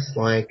about, I guess,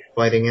 like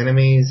fighting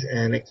enemies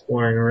and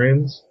exploring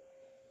rooms,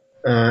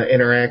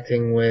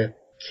 interacting with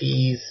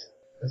keys,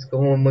 as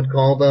Golem would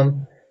call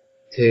them,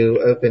 to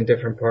open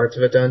different parts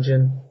of a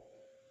dungeon.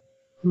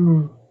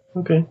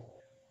 Okay.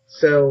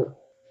 So,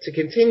 to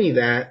continue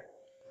that,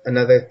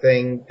 another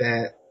thing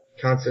that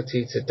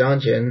constitutes a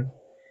dungeon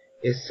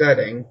is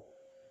setting,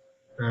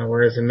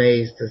 whereas a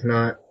maze does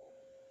not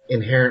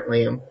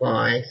inherently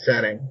imply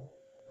setting.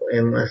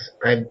 Unless,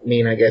 I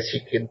guess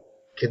you could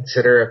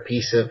consider a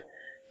piece of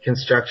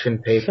construction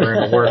paper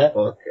in a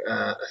workbook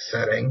a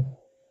setting.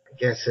 I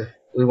guess if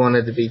we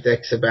wanted to be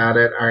dicks about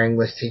it, our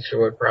English teacher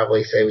would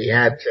probably say we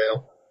had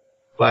to.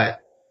 But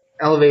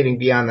elevating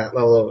beyond that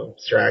level of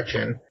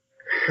abstraction,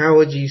 how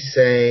would you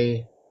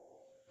say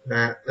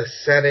that the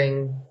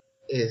setting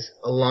is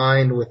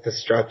aligned with the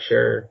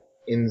structure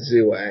in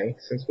Zue,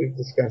 since we've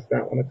discussed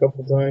that one a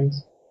couple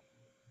times?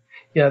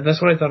 Yeah,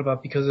 that's what I thought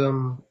about, because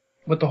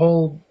with the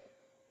whole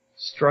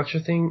structure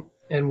thing,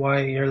 and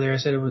why earlier I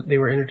said they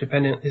were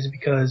interdependent, is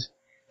because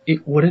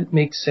it wouldn't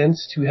make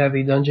sense to have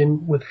a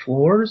dungeon with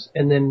floors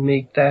and then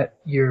make that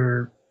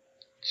your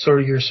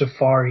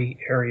safari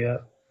area,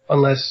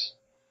 unless,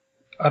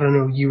 I don't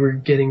know, you were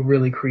getting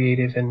really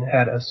creative and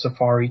had a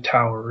safari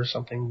tower or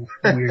something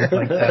weird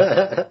like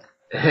that.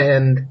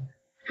 And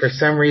for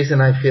some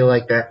reason I feel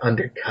like that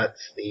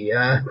undercuts the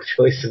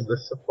choice of the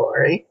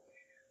safari.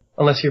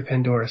 Unless you're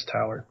Pandora's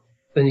Tower.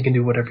 Then you can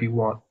do whatever you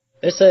want.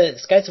 There's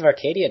Skies of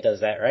Arcadia does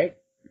that, right?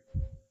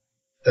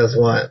 Does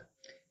what?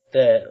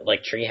 The,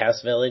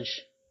 Treehouse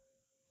Village.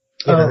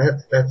 Yeah,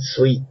 that's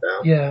sweet,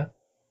 though. Yeah.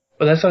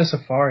 But that's not a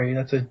safari.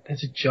 That's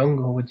a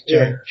jungle with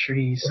giant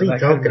trees. What are you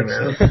talking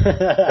about?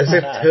 Those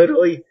are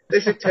totally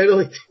different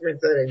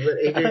settings. What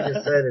Adrian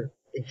just said is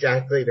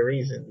exactly the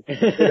reason. It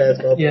has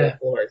multiple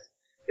floors.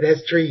 It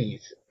has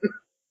trees.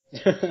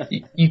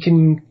 You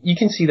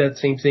can see that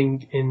same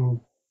thing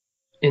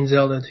in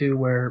Zelda too,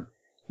 where,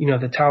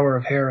 the Tower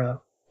of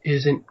Hera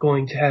isn't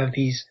going to have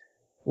these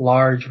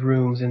large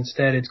rooms.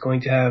 Instead, it's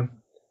going to have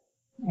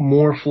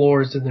more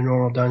floors than the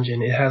normal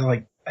dungeon. It has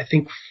I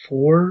think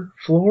 4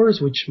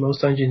 floors, which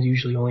most dungeons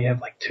usually only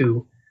have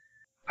 2.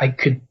 I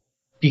could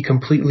be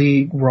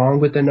completely wrong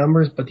with the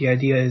numbers, but the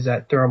idea is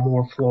that there are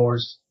more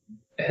floors,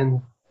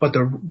 but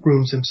the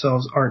rooms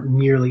themselves aren't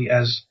nearly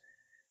as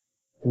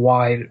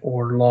wide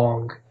or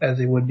long as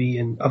they would be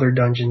in other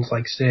dungeons,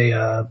 like say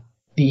the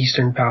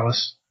Eastern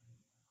Palace.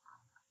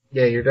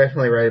 Yeah, you're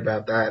definitely right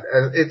about that.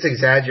 It's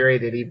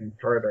exaggerated even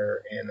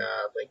further in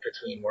Link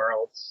Between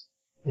Worlds.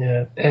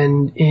 Yeah,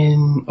 and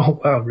oh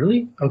wow,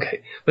 really?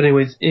 Okay. But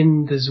anyways,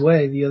 in this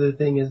way, the other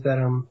thing is that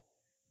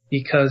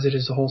because it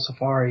is a whole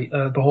safari,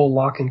 the whole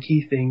lock and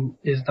key thing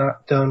is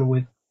not done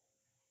with,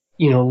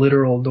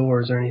 literal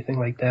doors or anything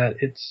like that.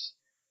 It's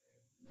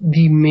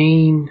the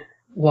main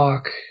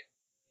lock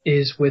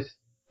is with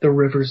the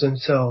rivers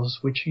themselves,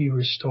 which you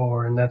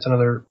restore, and that's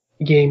another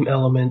game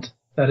element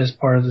that is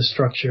part of the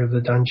structure of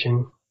the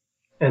dungeon,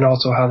 and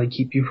also how they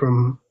keep you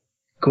from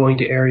going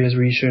to areas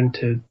where you shouldn't,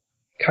 to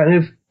kind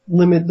of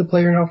limit the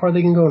player and how far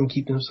they can go and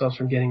keep themselves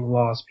from getting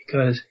lost.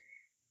 Because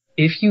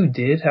if you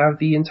did have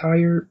the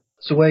entire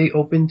Zue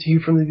open to you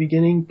from the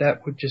beginning,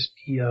 that would just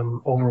be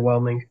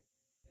overwhelming.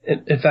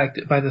 In fact,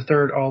 by the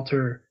third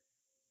altar,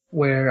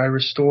 where I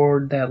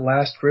restored that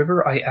last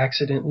river, I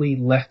accidentally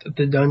left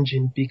the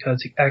dungeon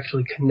because it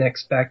actually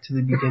connects back to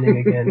the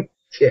beginning again.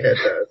 Yeah, it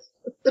does.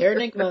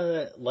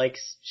 Terranigma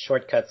likes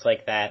shortcuts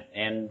like that,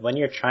 and when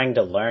you're trying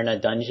to learn a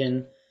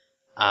dungeon,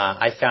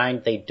 I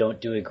find they don't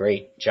do a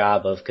great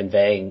job of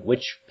conveying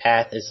which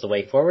path is the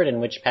way forward and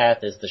which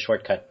path is the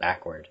shortcut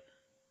backward.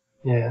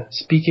 Yeah,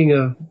 speaking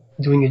of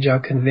doing a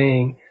job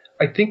conveying,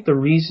 I think the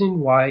reason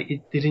why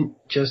it didn't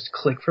just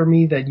click for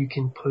me that you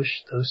can push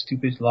those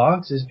stupid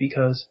logs is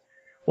because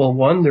Well,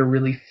 one, they're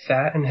really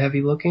fat and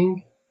heavy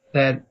looking,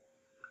 that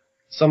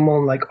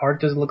someone like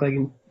Art doesn't look like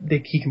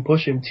he can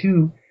push him.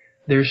 Two,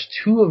 there's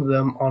two of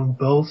them on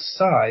both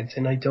sides,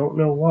 and I don't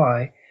know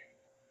why.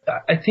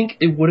 I think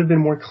it would have been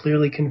more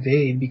clearly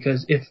conveyed,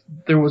 because if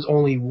there was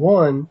only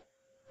one,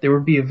 there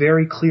would be a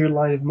very clear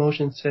line of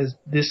motion that says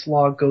this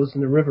log goes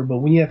in the river. But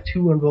when you have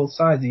two on both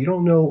sides, you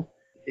don't know.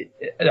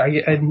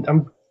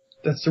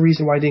 That's the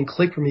reason why it didn't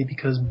click for me,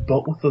 because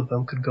both of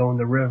them could go in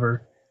the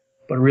river.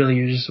 But really,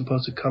 you're just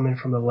supposed to come in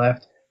from the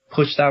left,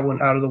 push that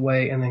one out of the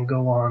way, and then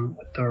go on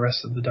with the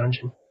rest of the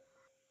dungeon.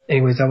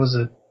 Anyways, that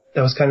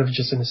was kind of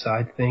just an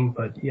aside thing,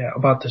 but yeah,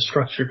 about the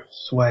structured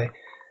sway.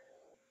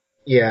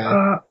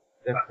 Yeah.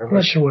 I'm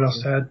not sure what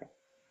else to add.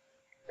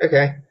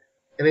 Okay.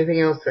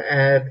 Anything else to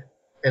add?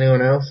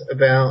 Anyone else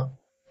about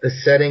the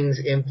setting's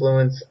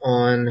influence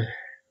on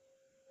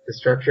the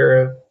structure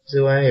of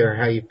Zue, or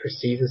how you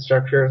perceive the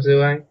structure of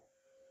Zue?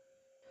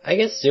 I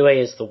guess Zue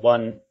is the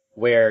one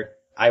where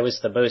I was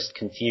the most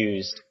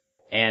confused,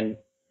 and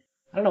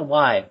I don't know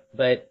why,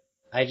 but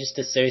I just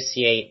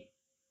associate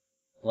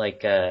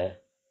like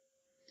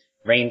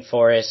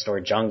rainforest or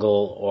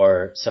jungle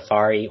or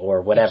safari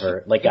or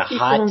whatever, like a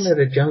hot... calling it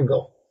a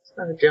jungle. It's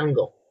not a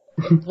jungle.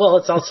 Well,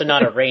 it's also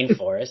not a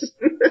rainforest.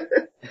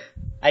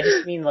 I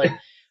just mean like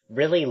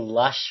really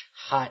lush,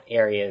 hot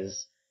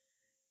areas.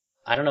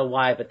 I don't know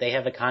why, but they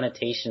have a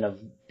connotation of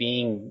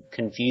being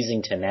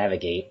confusing to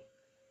navigate.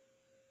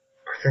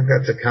 I think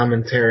that's a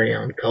commentary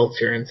on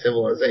culture and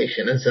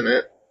civilization, isn't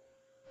it?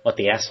 What,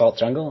 the asphalt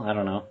jungle? I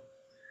don't know.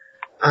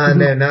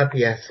 No, not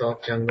the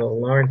asphalt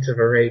jungle. Lawrence of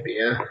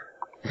Arabia.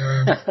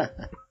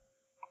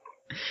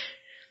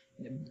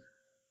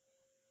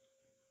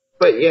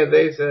 But yeah,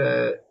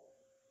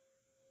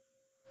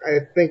 I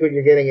think what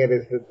you're getting at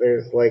is that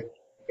there's like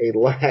a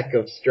lack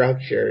of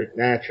structure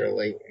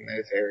naturally in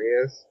those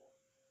areas.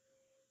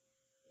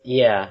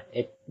 Yeah,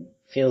 it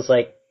feels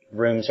like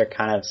rooms are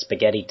kind of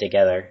spaghetti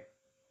together.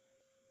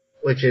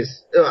 Which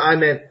is, I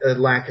meant a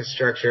lack of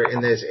structure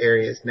in those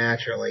areas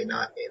naturally,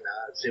 not in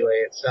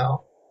Zue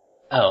itself.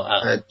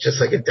 Just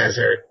like a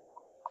desert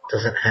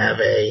doesn't have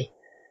a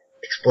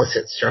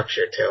explicit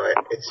structure to it.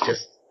 It's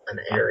just an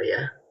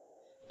area.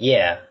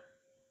 Yeah.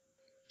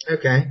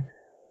 Okay.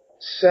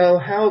 So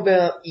how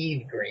about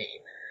Eve Green?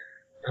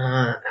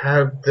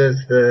 How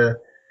does the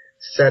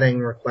setting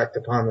reflect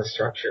upon the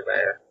structure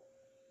there?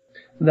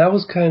 That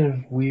was kind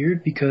of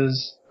weird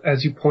because,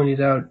 as you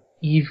pointed out,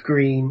 Eve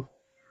Green,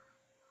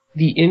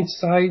 the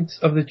insides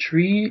of the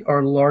tree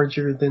are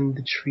larger than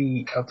the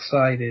tree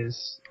outside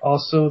is.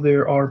 Also,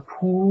 there are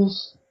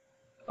pools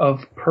of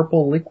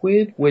purple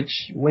liquid,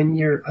 which when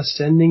you're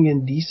ascending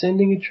and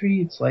descending a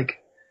tree, it's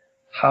like,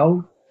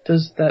 how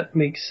does that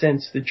make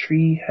sense? The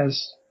tree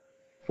has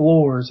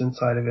floors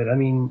inside of it. I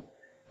mean...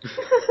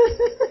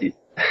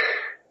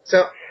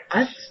 So,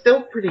 I'm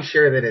still pretty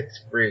sure that it's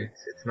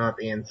roots. It's not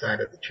the inside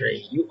of the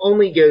tree. You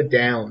only go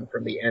down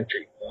from the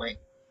entry point,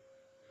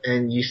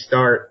 and you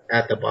start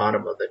at the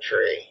bottom of the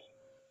tree.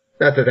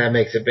 Not that that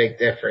makes a big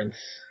difference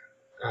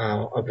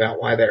about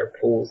why there are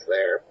pools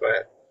there,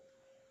 but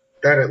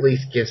that at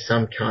least gives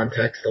some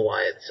context to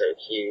why it's so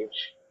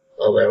huge.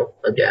 Although,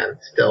 again,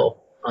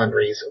 still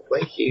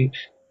unreasonably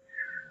huge.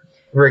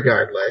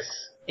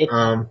 Regardless.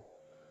 Yeah,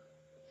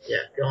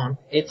 go on.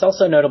 It's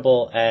also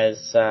notable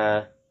as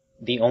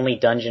the only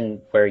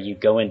dungeon where you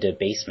go into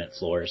basement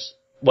floors.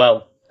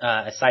 Well,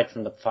 aside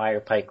from the fire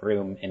pike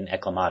room in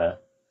Eclamata.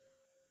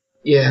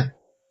 Yeah.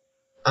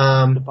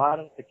 The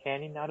bottom of the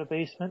canyon, not a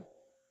basement?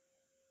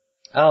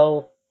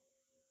 Oh.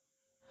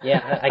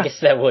 Yeah, I guess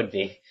that would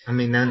be. I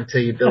mean, not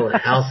until you build a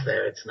house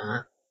there, it's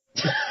not.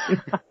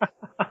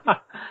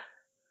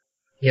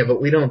 Yeah, but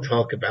we don't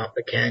talk about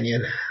the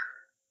canyon.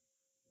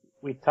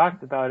 We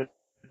talked about it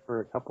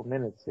for a couple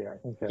minutes here, I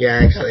think.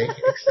 Yeah, actually,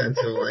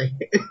 extensively.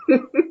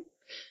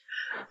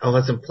 I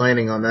wasn't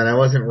planning on that. I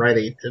wasn't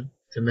ready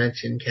to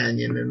mention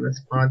canyon in this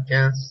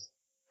podcast.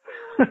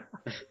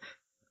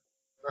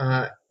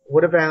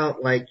 What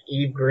about, like,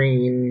 Eve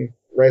Green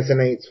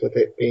resonates with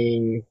it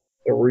being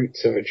the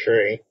roots of a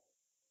tree?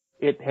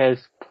 It has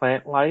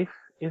plant life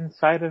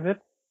inside of it?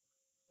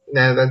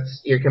 No,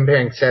 you're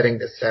comparing setting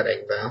to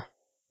setting, though.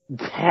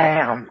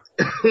 Damn!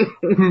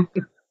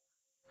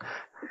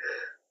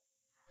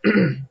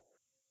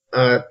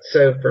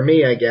 So for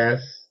me, I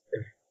guess,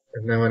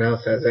 if no one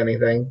else has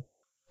anything,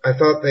 I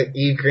thought that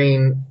Eve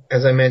Green,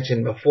 as I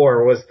mentioned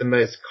before, was the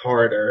most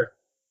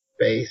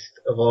corridor-based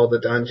of all the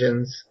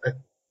dungeons. I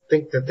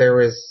think that there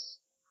was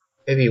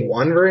maybe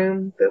one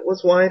room that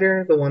was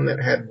wider, the one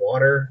that had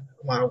water,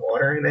 a lot of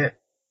water in it.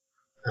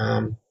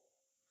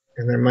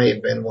 And there might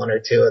have been one or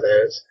two of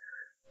those.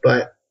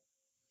 But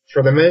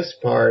for the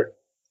most part,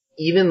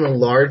 even the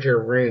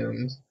larger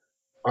rooms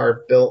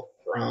are built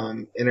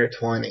from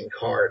intertwining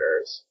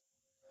corridors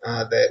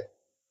that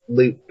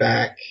loop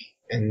back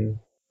and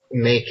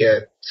make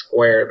a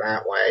square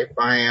that way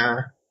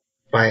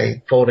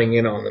by folding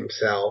in on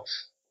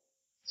themselves.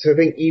 So I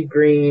think Eve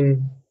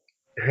Green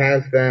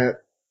has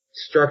that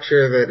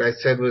structure that I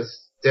said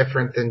was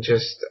different than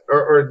just,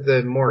 or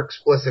the more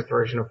explicit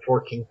version of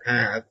forking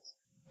paths,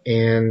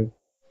 and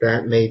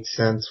that made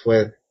sense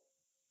to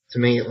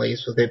me at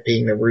least, with it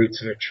being the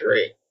roots of a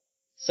tree.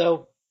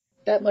 So,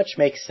 that much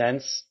makes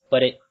sense,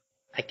 but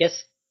I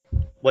guess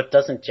what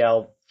doesn't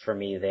gel for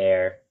me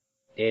there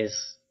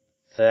is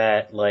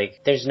that,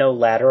 like, there's no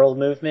lateral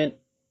movement.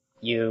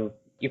 You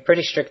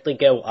pretty strictly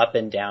go up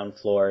and down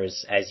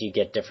floors as you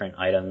get different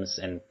items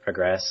and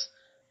progress.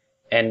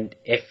 And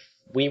if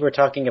we were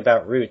talking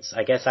about routes,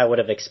 I guess I would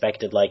have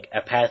expected, like,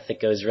 a path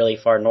that goes really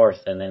far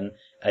north and then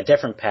a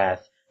different path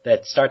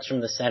that starts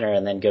from the center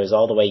and then goes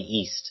all the way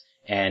east,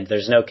 and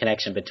there's no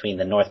connection between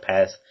the north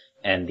path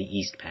and the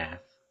east path.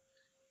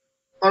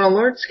 On a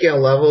large scale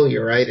level,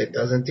 you're right, it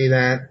doesn't do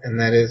that, and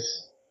that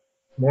is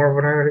more of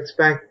what I would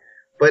expect,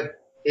 but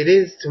it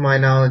is, to my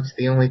knowledge,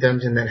 the only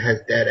dungeon that has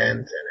dead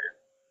ends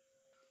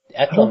in it.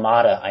 At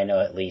Lamada, I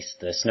know at least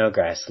the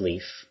Snowgrass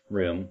Leaf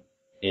room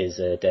is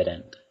a dead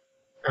end.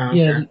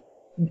 Yeah,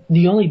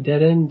 the only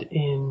dead end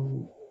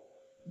in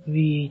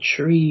the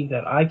tree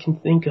that I can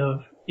think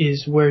of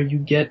is where you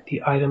get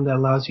the item that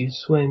allows you to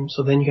swim,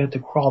 so then you have to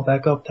crawl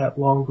back up that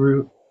long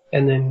route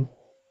and then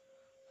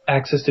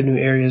access the new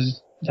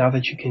areas now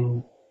that you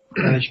can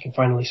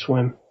finally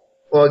swim.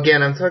 Well,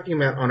 again, I'm talking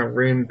about on a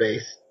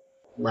room-based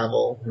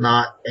level,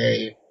 not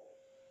in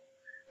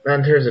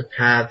terms of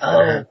paths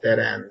that have dead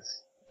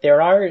ends.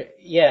 There are,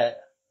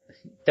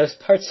 those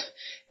parts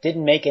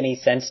didn't make any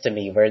sense to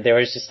me, where there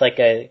was just like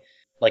a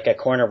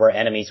corner where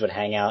enemies would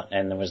hang out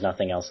and there was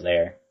nothing else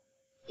there.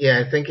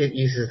 Yeah, I think it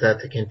uses that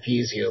to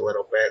confuse you a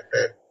little bit,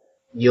 that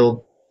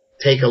you'll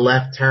take a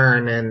left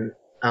turn and,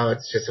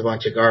 it's just a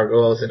bunch of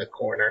gargoyles in a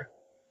corner.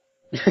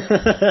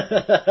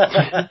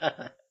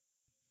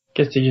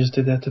 Guess they just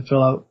did that to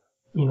fill out,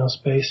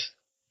 space.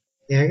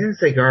 Yeah, I gotta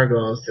say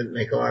gargoyles didn't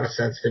make a lot of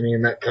sense to me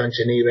in that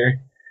dungeon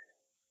either.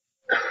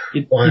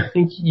 You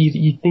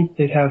think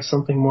they'd have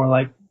something more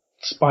like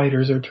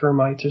spiders or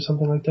termites or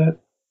something like that?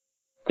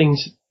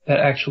 Things that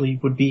actually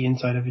would be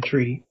inside of a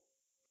tree.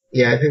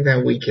 Yeah, I think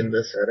that weakened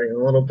the setting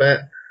a little bit.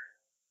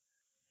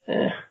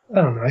 I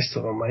don't know, I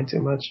still don't mind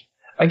too much.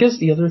 I guess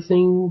the other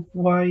thing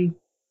why,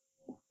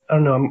 I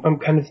don't know, I'm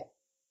kind of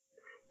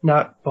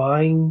not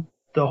buying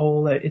the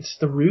whole, it's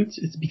the roots,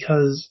 it's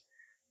because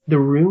the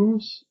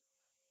rooms,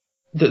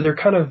 they're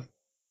kind of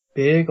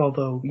big,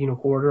 although,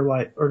 border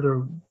like, or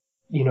they're,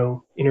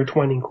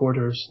 intertwining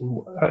quarters,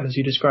 as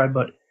you described,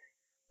 but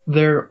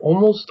they're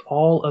almost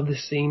all of the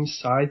same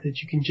size that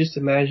you can just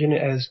imagine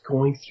it as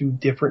going through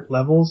different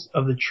levels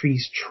of the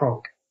tree's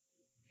trunk.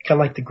 Kind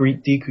of like the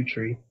Greek Deku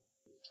tree.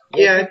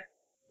 Yeah.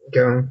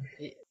 Go.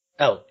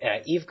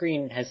 Eve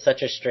Green has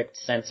such a strict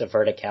sense of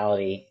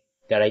verticality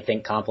that I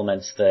think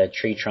complements the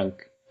tree trunk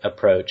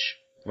approach,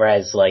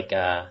 whereas like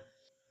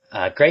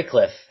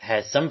Greycliff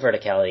has some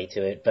verticality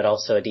to it, but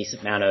also a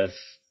decent amount of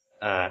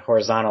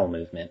horizontal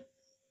movement,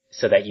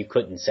 so that you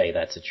couldn't say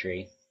that's a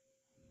tree.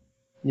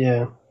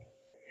 Yeah.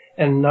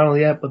 And not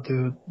only that, but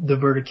the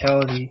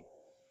verticality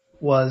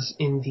was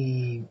in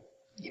the,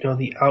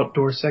 the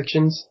outdoor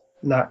sections,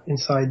 not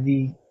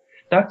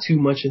too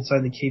much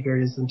inside the cave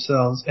areas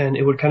themselves. And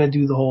it would kind of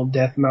do the whole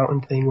Death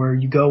Mountain thing where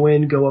you go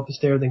in, go up a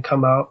stair, then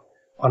come out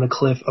on a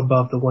cliff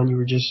above the one you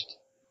were just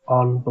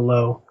on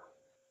below.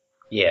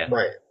 Yeah.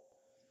 Right.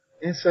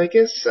 And so I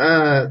guess,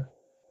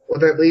 what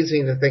that leads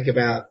me to think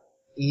about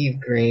Eve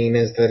Green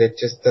is that it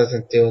just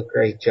doesn't do a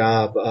great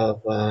job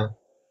of,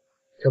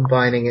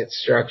 combining its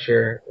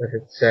structure with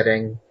its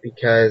setting,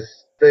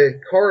 because the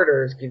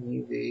corridors give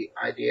you the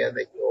idea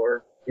that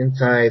you're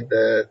inside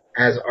the,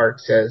 as Ark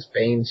says,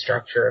 vein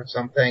structure of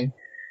something.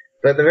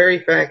 But the very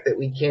fact that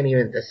we can't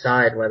even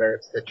decide whether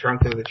it's the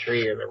trunk of the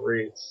tree or the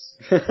roots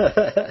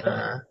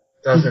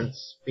doesn't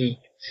speak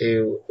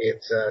to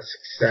its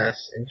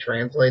success in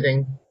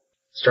translating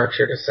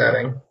structure to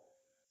setting.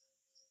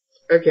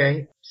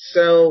 Okay,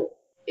 so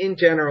in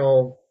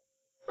general,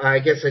 I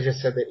guess I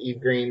just said that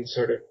Eve Green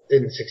sort of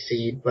didn't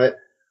succeed, but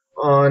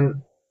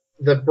on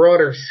the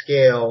broader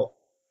scale,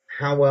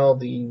 how well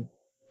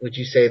would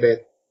you say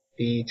that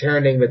the Terra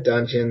Nigma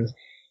dungeons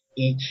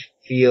each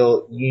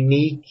feel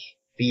unique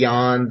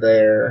beyond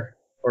their,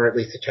 or at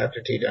least the Chapter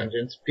 2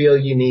 dungeons, feel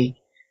unique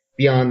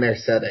beyond their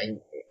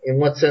setting? In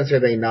what sense are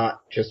they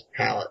not just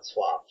palette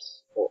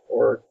swaps?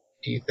 Or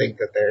do you think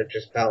that they're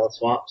just palette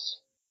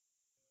swaps?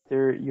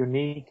 They're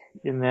unique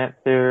in that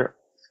they're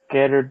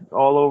scattered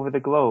all over the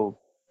globe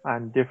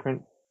on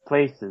different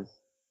places.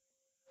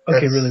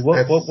 Okay, really,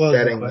 what was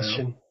the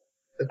question?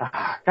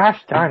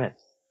 Gosh darn it.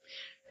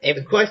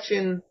 The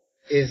question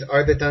is,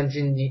 are the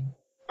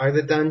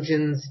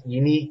dungeons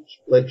unique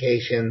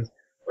locations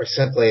or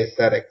simply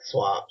aesthetic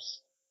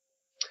swaps?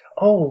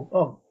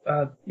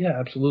 Yeah,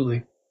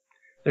 absolutely.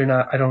 They're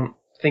not, I don't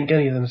think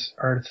any of them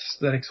are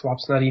aesthetic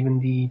swaps, not even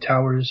the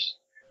towers,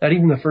 not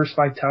even the first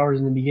 5 towers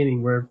in the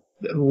beginning where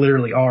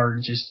literally are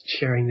just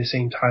sharing the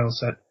same tile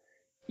set.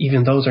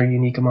 Even those are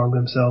unique among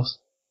themselves.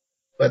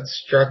 But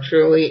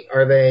structurally,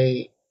 are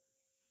they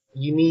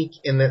unique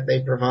in that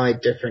they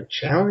provide different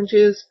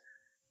challenges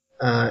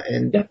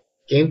and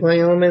gameplay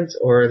elements,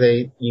 or are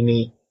they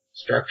unique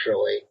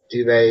structurally?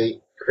 Do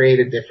they create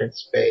a different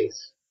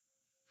space?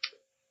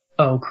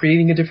 Oh,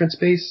 creating a different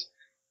space?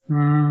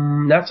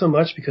 Not so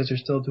much, because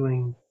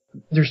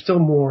they're still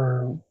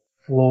more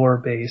floor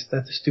based.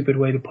 That's a stupid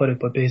way to put it,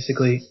 but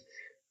basically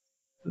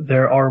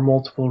there are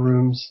multiple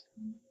rooms,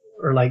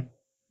 or like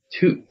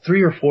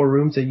 3 or 4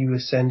 rooms that you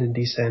ascend and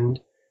descend.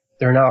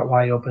 They're not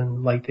wide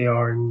open like they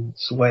are in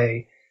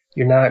Zwei.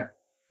 You're not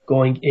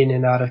going in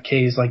and out of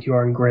caves like you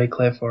are in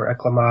Greycliff or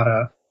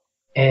Eklamata.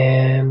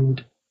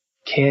 And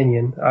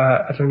Canyon.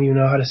 I don't even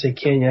know how to say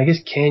Canyon. I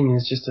guess Canyon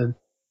is just a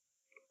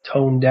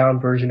toned down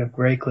version of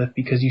Greycliff,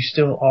 because you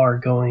still are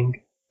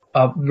going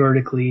up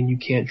vertically and you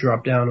can't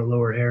drop down in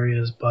lower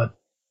areas, but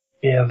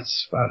yeah,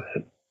 that's about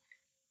it.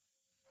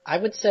 I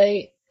would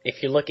say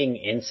if you're looking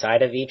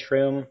inside of each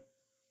room,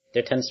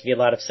 there tends to be a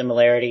lot of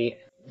similarity.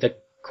 The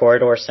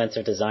corridor sense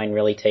of design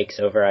really takes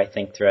over, I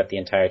think, throughout the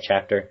entire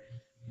chapter.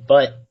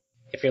 But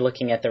if you're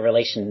looking at the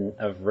relation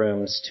of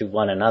rooms to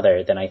one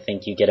another, then I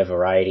think you get a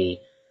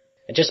variety.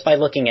 Just by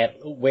looking at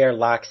where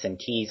locks and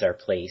keys are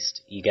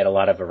placed, you get a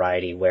lot of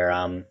variety where,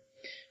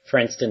 for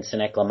instance, in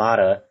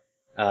Eklamata,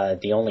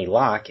 the only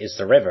lock is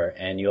the river,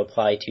 and you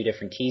apply 2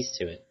 different keys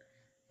to it.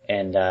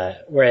 And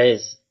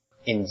whereas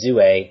in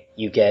Zwei,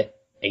 you get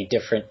a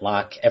different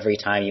lock every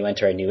time you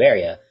enter a new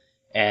area.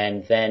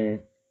 And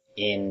then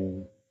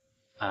in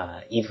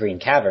Evergreen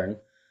Cavern,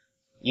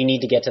 you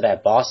need to get to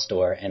that boss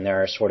door, and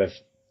there are sort of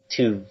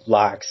 2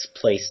 locks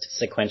placed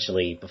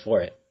sequentially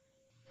before it.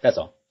 That's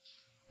all.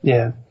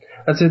 Yeah,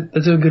 that's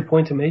a good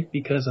point to make,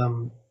 because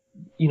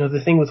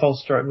the thing with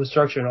with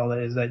structure and all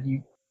that is that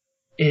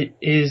it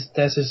is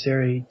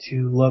necessary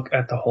to look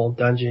at the whole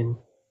dungeon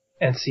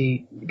and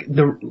see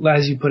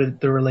as you put it,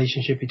 the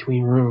relationship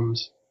between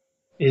rooms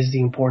is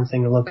the important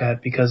thing to look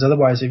at, because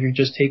otherwise, if you're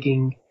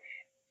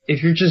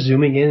just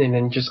zooming in and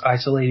then just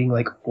isolating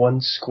like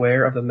one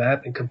square of the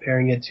map and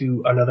comparing it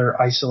to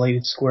another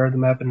isolated square of the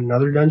map in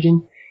another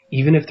dungeon,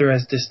 even if they're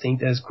as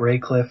distinct as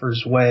Greycliff or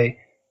Zwei,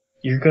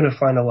 you're going to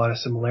find a lot of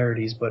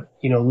similarities, but,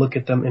 look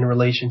at them in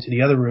relation to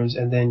the other rooms,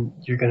 and then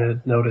you're going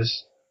to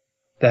notice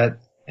that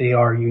they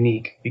are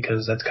unique,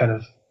 because that's kind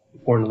of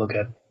important to look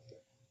at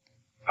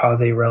how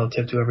they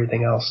relative to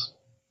everything else.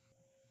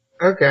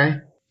 Okay,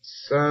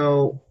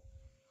 so...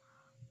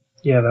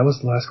 yeah, that was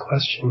the last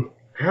question.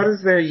 How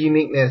does their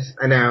uniqueness...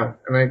 I know,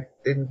 and I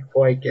didn't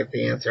quite get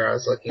the answer I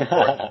was looking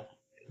for.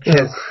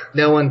 Because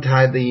no one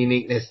tied the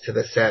uniqueness to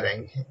the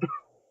setting.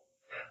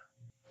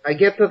 I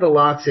get that the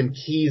locks and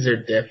keys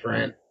are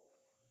different,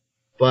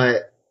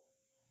 but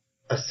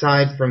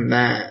aside from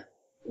that,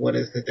 what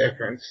is the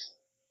difference?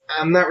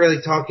 I'm not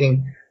really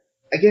talking...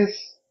 I guess,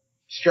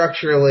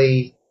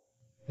 structurally,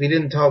 we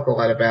didn't talk a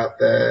lot about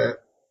the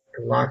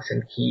locks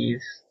and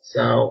keys,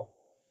 so...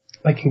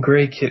 like in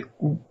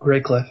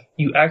Greycliff,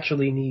 you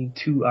actually need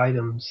 2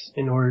 items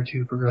in order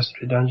to progress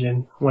through the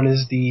dungeon. One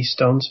is the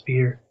stone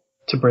spear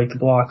to break the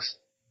blocks,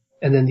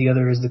 and then the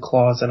other is the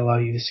claws that allow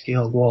you to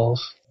scale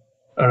walls.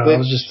 I don't know, I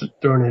was just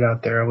throwing it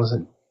out there. I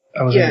wasn't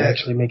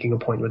actually making a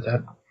point with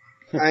that.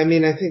 I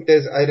mean, I think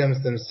those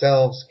items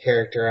themselves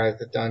characterize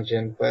the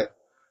dungeon,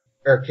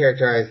 or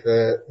characterize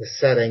the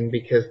setting,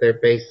 because they're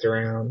based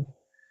around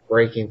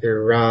breaking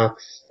through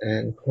rocks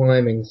and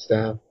climbing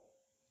stuff.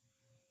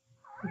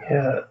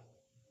 Yeah.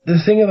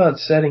 The thing about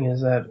setting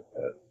is that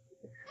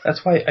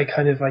that's why I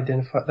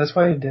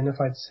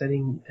identified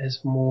setting as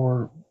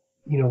more,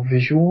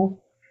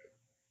 visual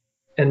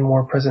and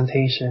more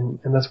presentation,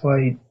 and that's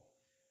why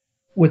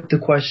with the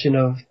question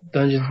of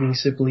dungeons being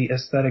simply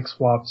aesthetic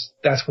swaps,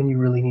 that's when you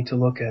really need to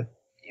look at,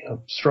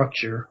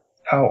 structure.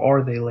 How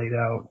are they laid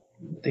out?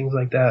 Things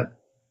like that.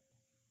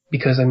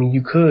 Because,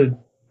 you could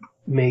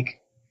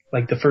make,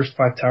 like, the first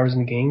 5 towers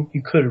in the game,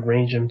 you could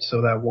arrange them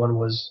so that one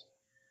was,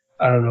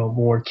 I don't know,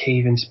 more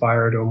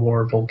cave-inspired or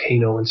more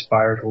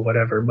volcano-inspired or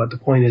whatever, but the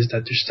point is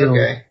that there's still...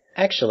 Okay.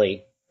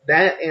 Actually...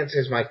 that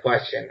answers my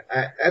question.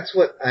 That's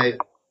what I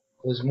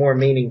was more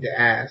meaning to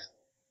ask.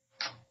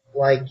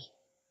 Like,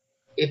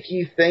 if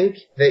you think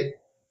that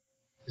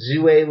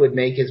Zwei would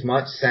make as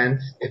much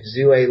sense if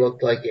Zwei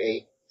looked like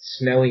a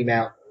snowy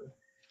mountain,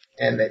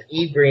 and that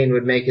Evergreen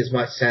would make as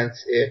much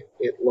sense if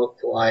it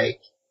looked like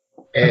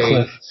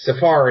a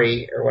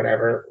safari or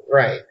whatever,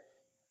 right?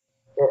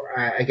 Or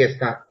I guess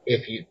not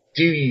if you...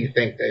 do you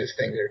think those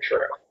things are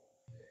true?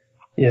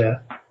 Yeah.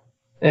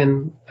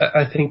 And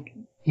I think,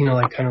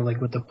 kind of like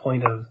with the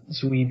point of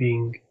Zwei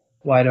being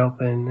wide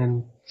open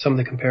and some of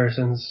the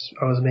comparisons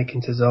I was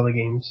making to Zelda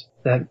games,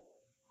 that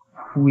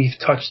we've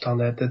touched on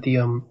that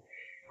the,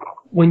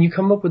 when you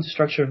come up with the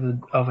structure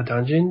of a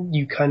dungeon,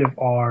 you kind of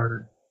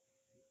are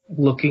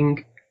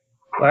looking...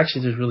 well,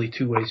 actually, there's really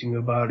 2 ways you can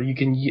go about it. You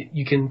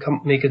can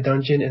make a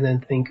dungeon and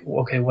then think,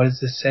 okay, what is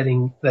the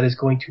setting that is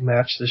going to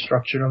match the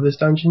structure of this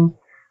dungeon?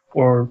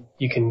 Or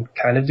you can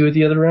kind of do it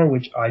the other way around,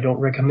 which I don't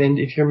recommend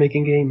if you're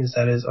making a game,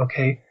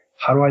 okay,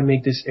 how do I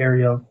make this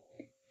area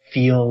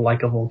feel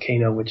like a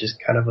volcano, which is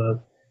kind of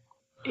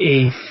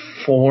a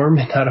form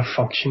and not a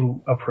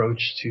function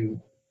approach to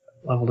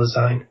level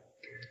design.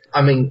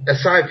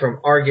 Aside from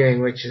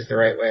arguing which is the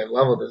right way of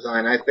level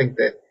design, I think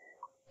that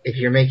if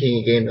you're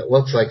making a game that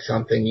looks like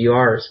something, you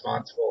are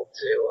responsible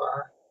to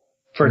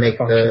for it to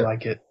function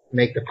like it.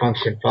 Make the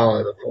function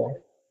follow the form.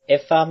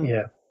 If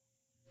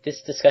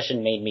this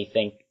discussion made me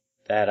think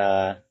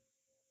that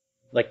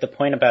like the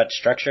point about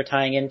structure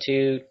tying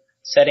into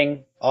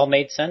setting all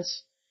made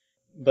sense,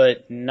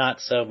 but not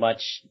so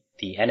much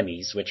the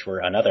enemies, which were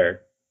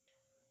another.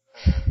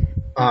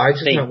 I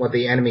just meant what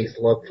the enemies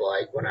looked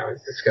like when I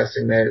was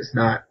discussing those,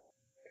 not.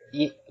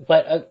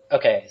 But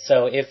okay,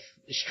 so if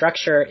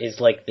structure is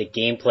like the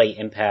gameplay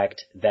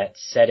impact that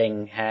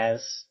setting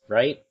has,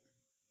 right?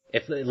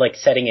 If like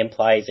setting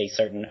implies a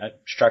certain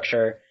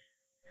structure,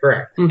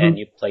 correct, and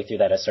you play through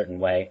that a certain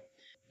way,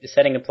 the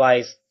setting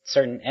implies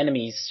certain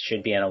enemies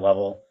should be in a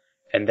level,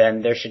 and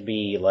then there should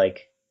be like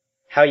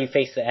how you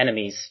face the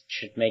enemies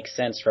should make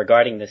sense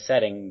regarding the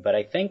setting. But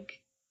I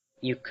think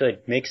you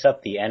could mix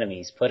up the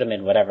enemies, put them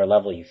in whatever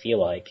level you feel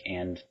like,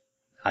 and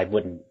I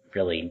wouldn't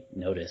really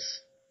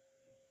notice.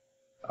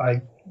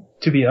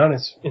 To be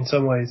honest, in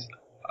some ways,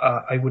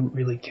 I wouldn't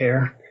really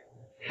care.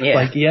 Yeah.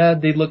 Like, yeah,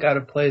 they look out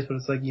of place, but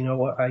it's like, you know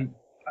what,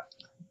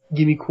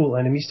 give me cool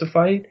enemies to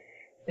fight,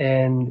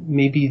 and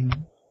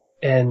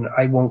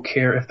I won't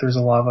care if there's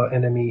a lava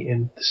enemy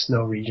in the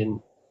snow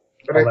region.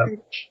 But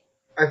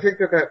I think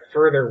that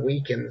further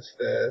weakens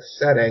the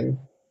setting,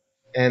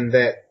 and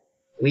that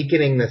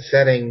weakening the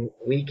setting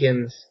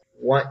weakens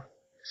what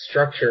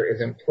structure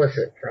is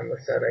implicit from the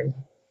setting.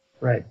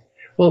 Right.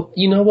 Well,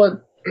 you know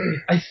what?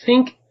 I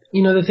think,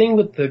 the thing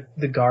with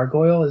the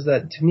gargoyle is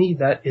that, to me,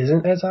 that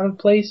isn't as out of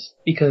place,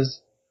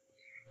 because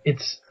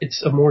it's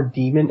a more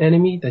demon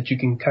enemy that you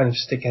can kind of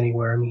stick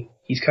anywhere. I mean,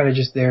 he's kind of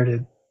just there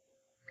to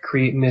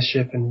create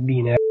mischief and be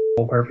an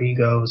asshole wherever he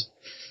goes.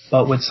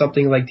 But with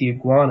something like the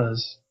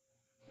iguanas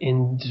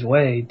in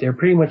Zwei, they're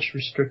pretty much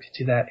restricted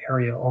to that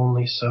area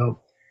only. So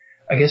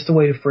I guess the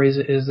way to phrase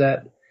it is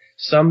that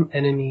some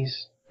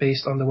enemies,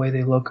 based on the way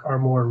they look, are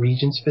more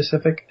region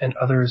specific, and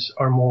others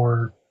are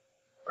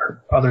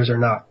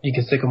not. You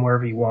can stick them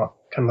wherever you want,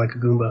 kind of like a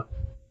Goomba.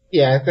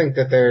 Yeah, I think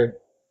that they're,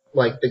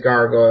 like the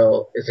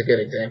gargoyle is a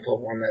good example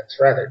of one that's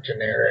rather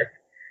generic.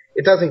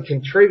 It doesn't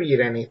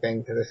contribute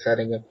anything to the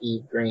setting of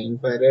Eve Green,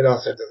 but it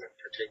also doesn't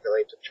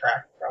particularly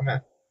detract from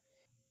it.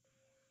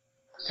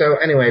 So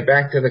anyway,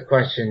 back to the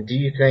question. Do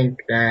you think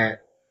that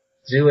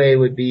Zwei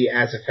would be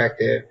as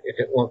effective if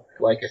it looked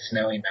like a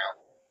snowy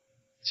mountain?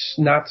 It's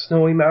not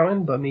snowy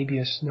mountain, but maybe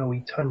a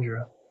snowy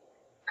tundra.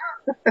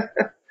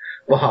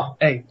 Well,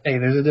 hey,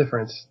 there's a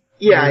difference.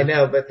 Yeah, I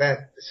know, but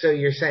so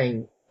you're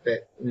saying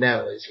that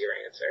no is your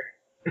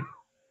answer.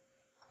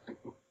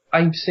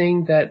 I'm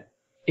saying that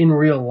in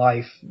real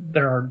life,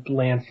 there are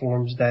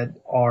landforms that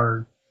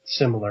are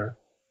similar.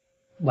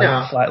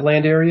 Like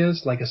flatland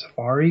areas, like a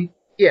safari.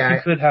 Yeah.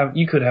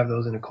 You could have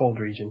those in a cold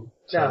region.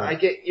 So. No, I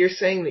get, you're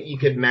saying that you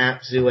could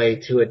map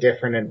Zwei to a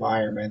different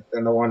environment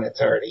than the one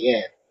it's already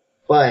in.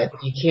 But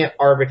you can't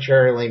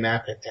arbitrarily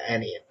map it to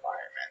any environment.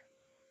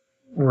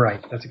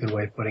 Right, that's a good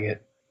way of putting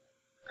it.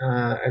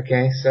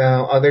 Okay, so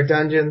other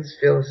dungeons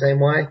feel the same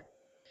way?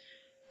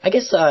 I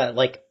guess,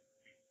 like,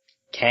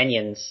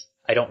 canyons,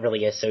 I don't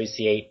really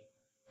associate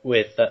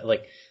with,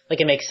 like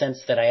it makes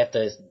sense that I have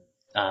to,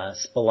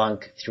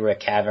 spelunk through a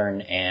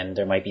cavern and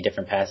there might be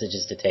different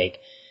passages to take.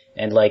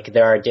 And, like,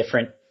 there are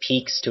different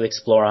peaks to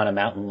explore on a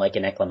mountain, like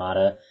in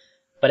Eklamata.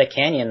 But a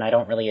canyon, I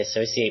don't really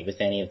associate with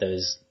any of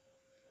those,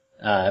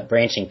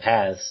 branching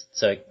paths.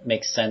 So it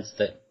makes sense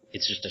that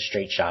it's just a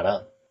straight shot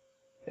up.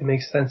 It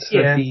makes sense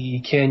that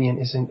the canyon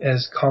isn't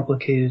as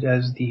complicated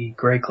as the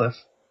Grey Cliff.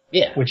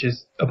 Yeah. Which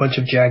is a bunch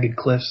of jagged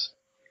cliffs.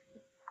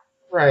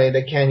 Right,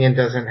 a canyon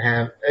doesn't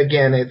have,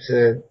 again, it's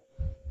a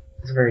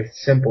very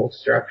simple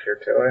structure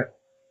to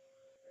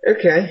it.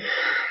 Okay.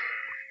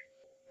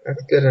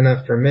 That's good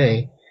enough for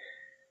me.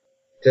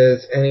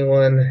 Does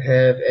anyone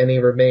have any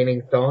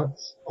remaining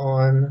thoughts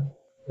on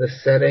the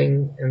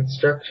setting and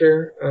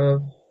structure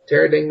of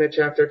Terradigma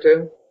Chapter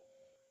 2?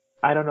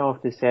 I don't know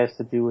if this has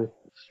to do with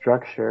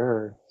structure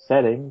or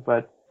setting,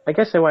 but I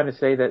guess I want to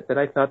say that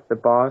I thought the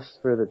boss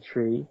for the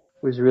tree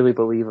was really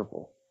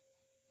believable.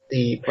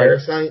 The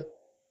parasite?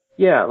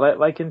 Yeah,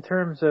 like in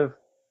terms of,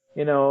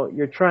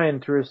 you're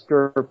trying to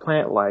restore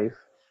plant life,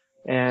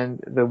 and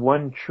the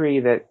one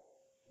tree that,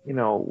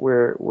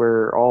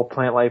 where all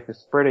plant life is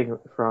spreading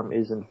from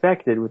is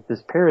infected with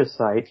this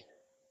parasite.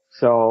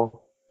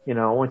 So,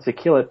 once you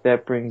kill it,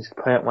 that brings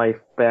plant life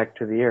back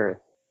to the earth.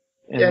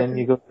 And then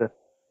you go to...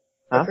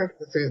 Huh? I think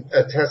this is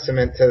a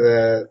testament to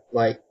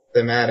the,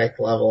 thematic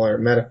level or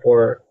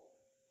metaphor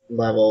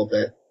level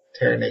that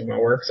Terranigma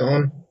works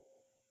on.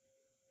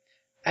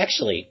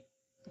 Actually,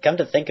 come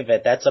to think of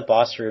it, that's a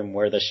boss room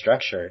where the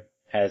structure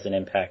has an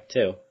impact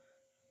too.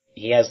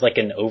 He has like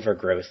an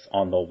overgrowth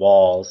on the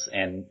walls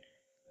and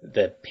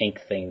the pink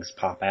things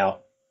pop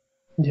out.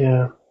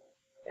 Yeah.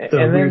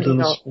 And then,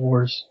 little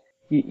spores.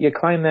 You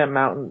climb that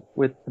mountain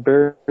with the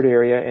bird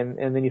area,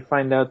 and then you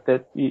find out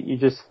that you're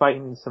just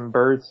fighting some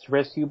birds to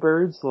rescue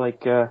birds.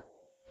 What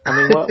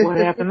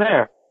happened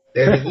there?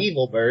 They're the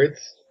evil birds.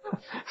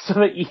 So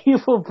the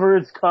evil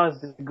birds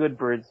caused the good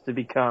birds to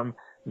become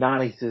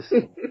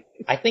non-existent.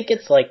 I think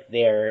it's like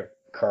they're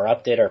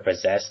corrupted or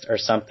possessed or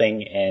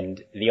something,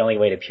 and the only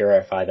way to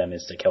purify them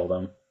is to kill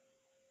them.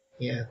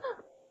 Yeah.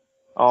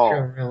 Oh. It's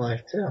true in real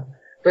life, too.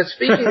 But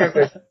speaking of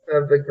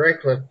the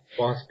Greycliff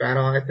boss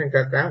battle, I think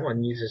that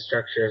one uses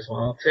structure as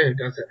well, too,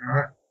 does it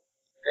not?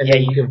 And yeah,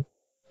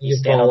 you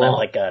stand on that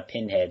like a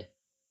pinhead.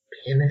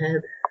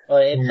 Pinhead? Well,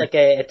 it's like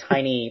a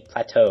tiny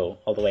plateau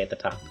all the way at the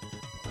top.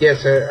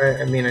 Yes,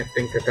 I mean, I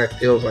think that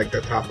feels like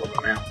the top of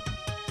the mountain.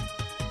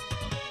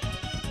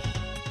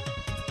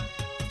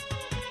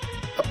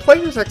 A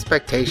player's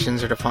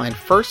expectations are defined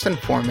first and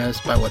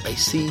foremost by what they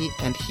see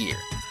and hear.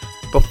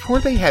 Before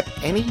they have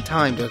any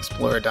time to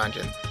explore a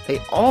dungeon, they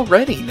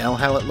already know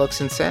how it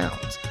looks and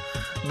sounds.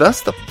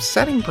 Thus, the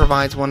setting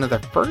provides one of the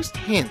first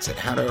hints at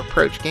how to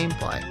approach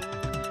gameplay.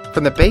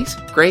 From the base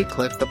of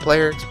Greycliff, the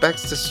player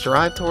expects to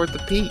strive toward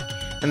the peak,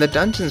 and the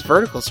dungeon's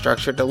vertical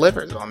structure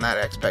delivers on that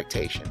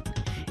expectation.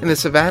 In the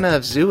savannah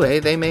of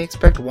Zue, they may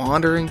expect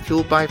wandering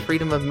fueled by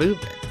freedom of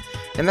movement,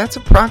 and that's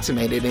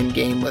approximated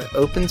in-game with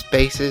open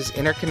spaces,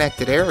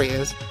 interconnected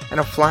areas, and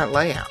a flat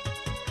layout.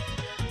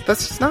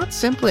 Thus, it's not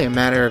simply a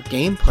matter of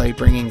gameplay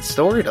bringing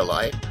story to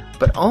life,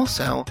 but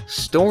also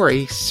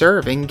story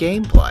serving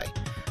gameplay.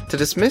 To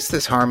dismiss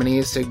this harmony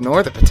is to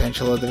ignore the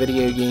potential of the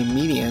video game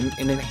medium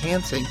in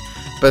enhancing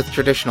both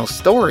traditional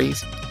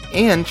stories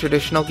and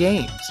traditional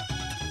games.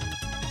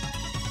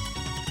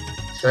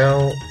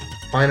 So,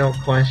 final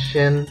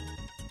question.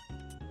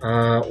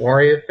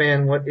 Wario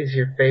fan, what is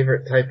your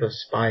favorite type of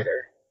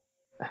spider?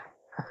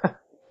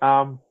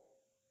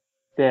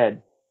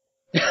 Dead.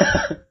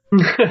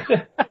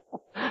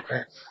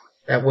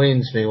 That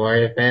wounds me,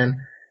 Wario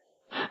fan.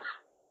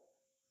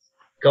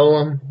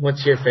 Golem,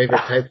 what's your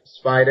favorite type of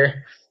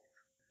spider?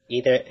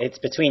 It's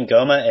between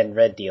Goma and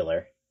Red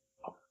Dealer.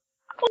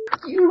 I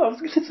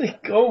was gonna say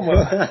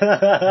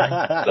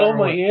Goma. Stole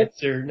my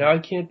answer. Now I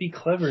can't be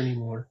clever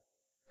anymore.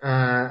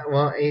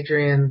 Well,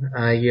 Adrian,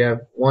 you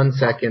have 1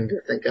 second to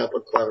think up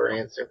a clever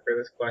answer for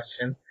this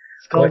question.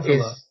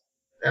 Skulltula.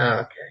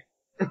 Okay.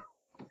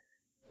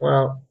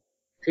 Well,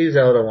 2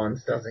 Zelda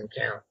ones doesn't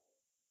count.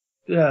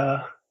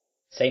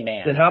 Say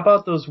man. Then how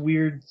about those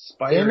weird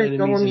spider enemies in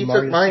Mario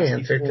 64? Took my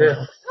answer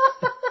too.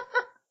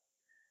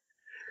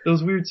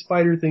 Those weird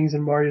spider things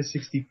in Mario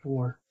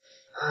 64.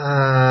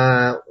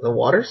 The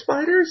water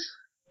spiders?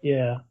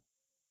 Yeah.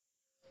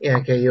 Yeah,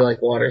 okay, you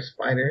like water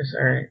spiders,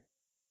 alright.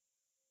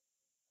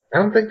 I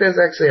don't think those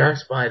actually are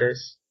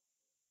spiders.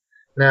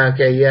 No,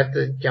 okay, you have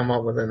to come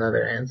up with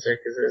another answer,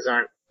 because those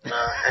aren't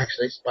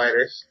actually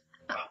spiders.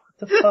 What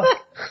the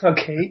fuck?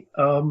 Okay,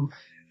 are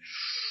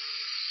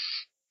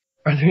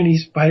there any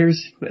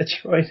spiders in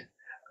Metroid?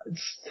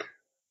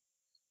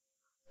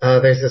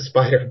 There's a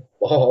spider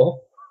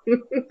ball.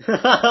 You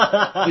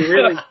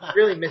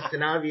really missed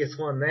an obvious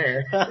one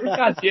there.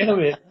 God damn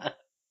it.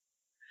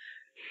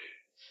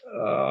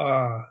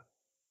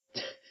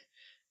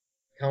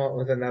 Come up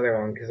with another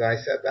one, because I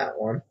said that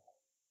one.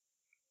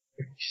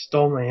 You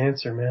stole my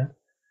answer, man.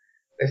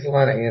 There's a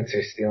lot of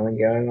answer stealing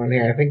going on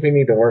here. I think we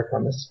need to work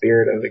on the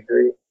spirit of the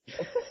group.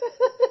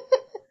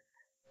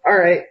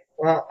 Alright,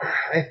 well,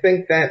 I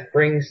think that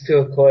brings to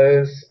a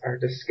close our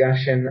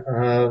discussion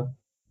of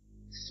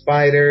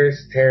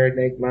spiders,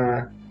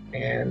 Terranigma,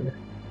 and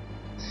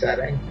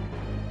setting.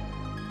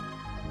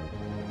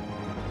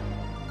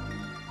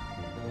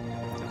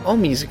 All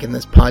music in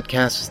this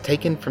podcast is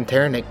taken from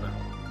Terranigma.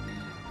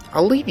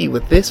 I'll leave you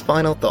with this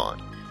final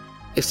thought.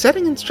 If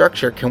setting and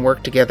structure can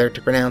work together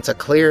to pronounce a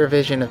clearer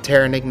vision of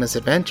Terranigma's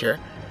adventure,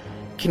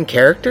 can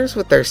characters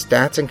with their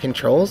stats and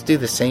controls do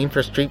the same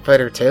for Street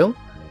Fighter II?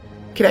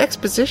 Can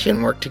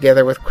exposition work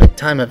together with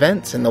quick-time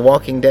events in The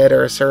Walking Dead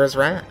or Asura's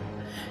Wrath?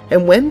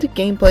 And when do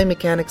gameplay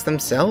mechanics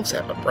themselves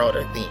have a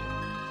broader theme?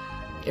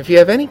 If you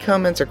have any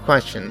comments or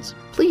questions,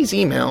 please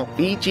email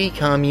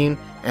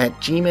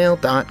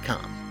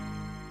vgcommune@gmail.com.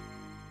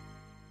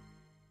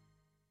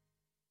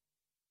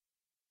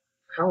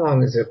 How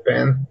long has it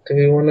been? Do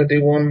we want to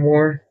do one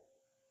more?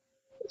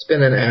 It's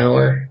been an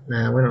hour.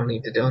 Nah, we don't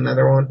need to do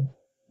another one.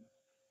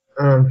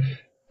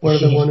 What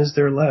other one is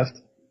there left?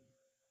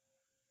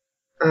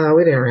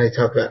 We didn't really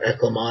talk about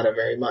Eclamata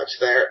very much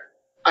there.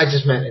 I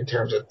just meant in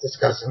terms of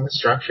discussing the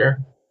structure.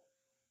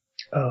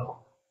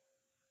 Oh.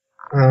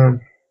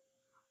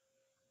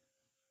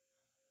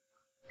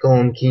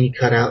 Golem, can you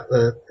cut out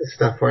the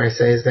stuff where I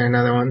say, is there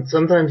another one?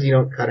 Sometimes you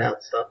don't cut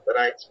out stuff that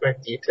I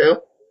expect you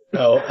to.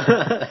 No.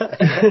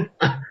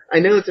 I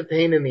know it's a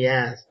pain in the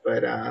ass,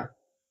 but,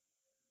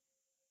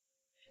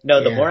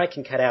 No, the more I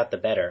can cut out, the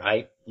better.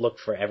 I look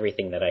for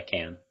everything that I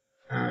can.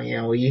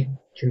 Yeah, well, you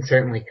can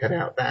certainly cut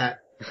out that.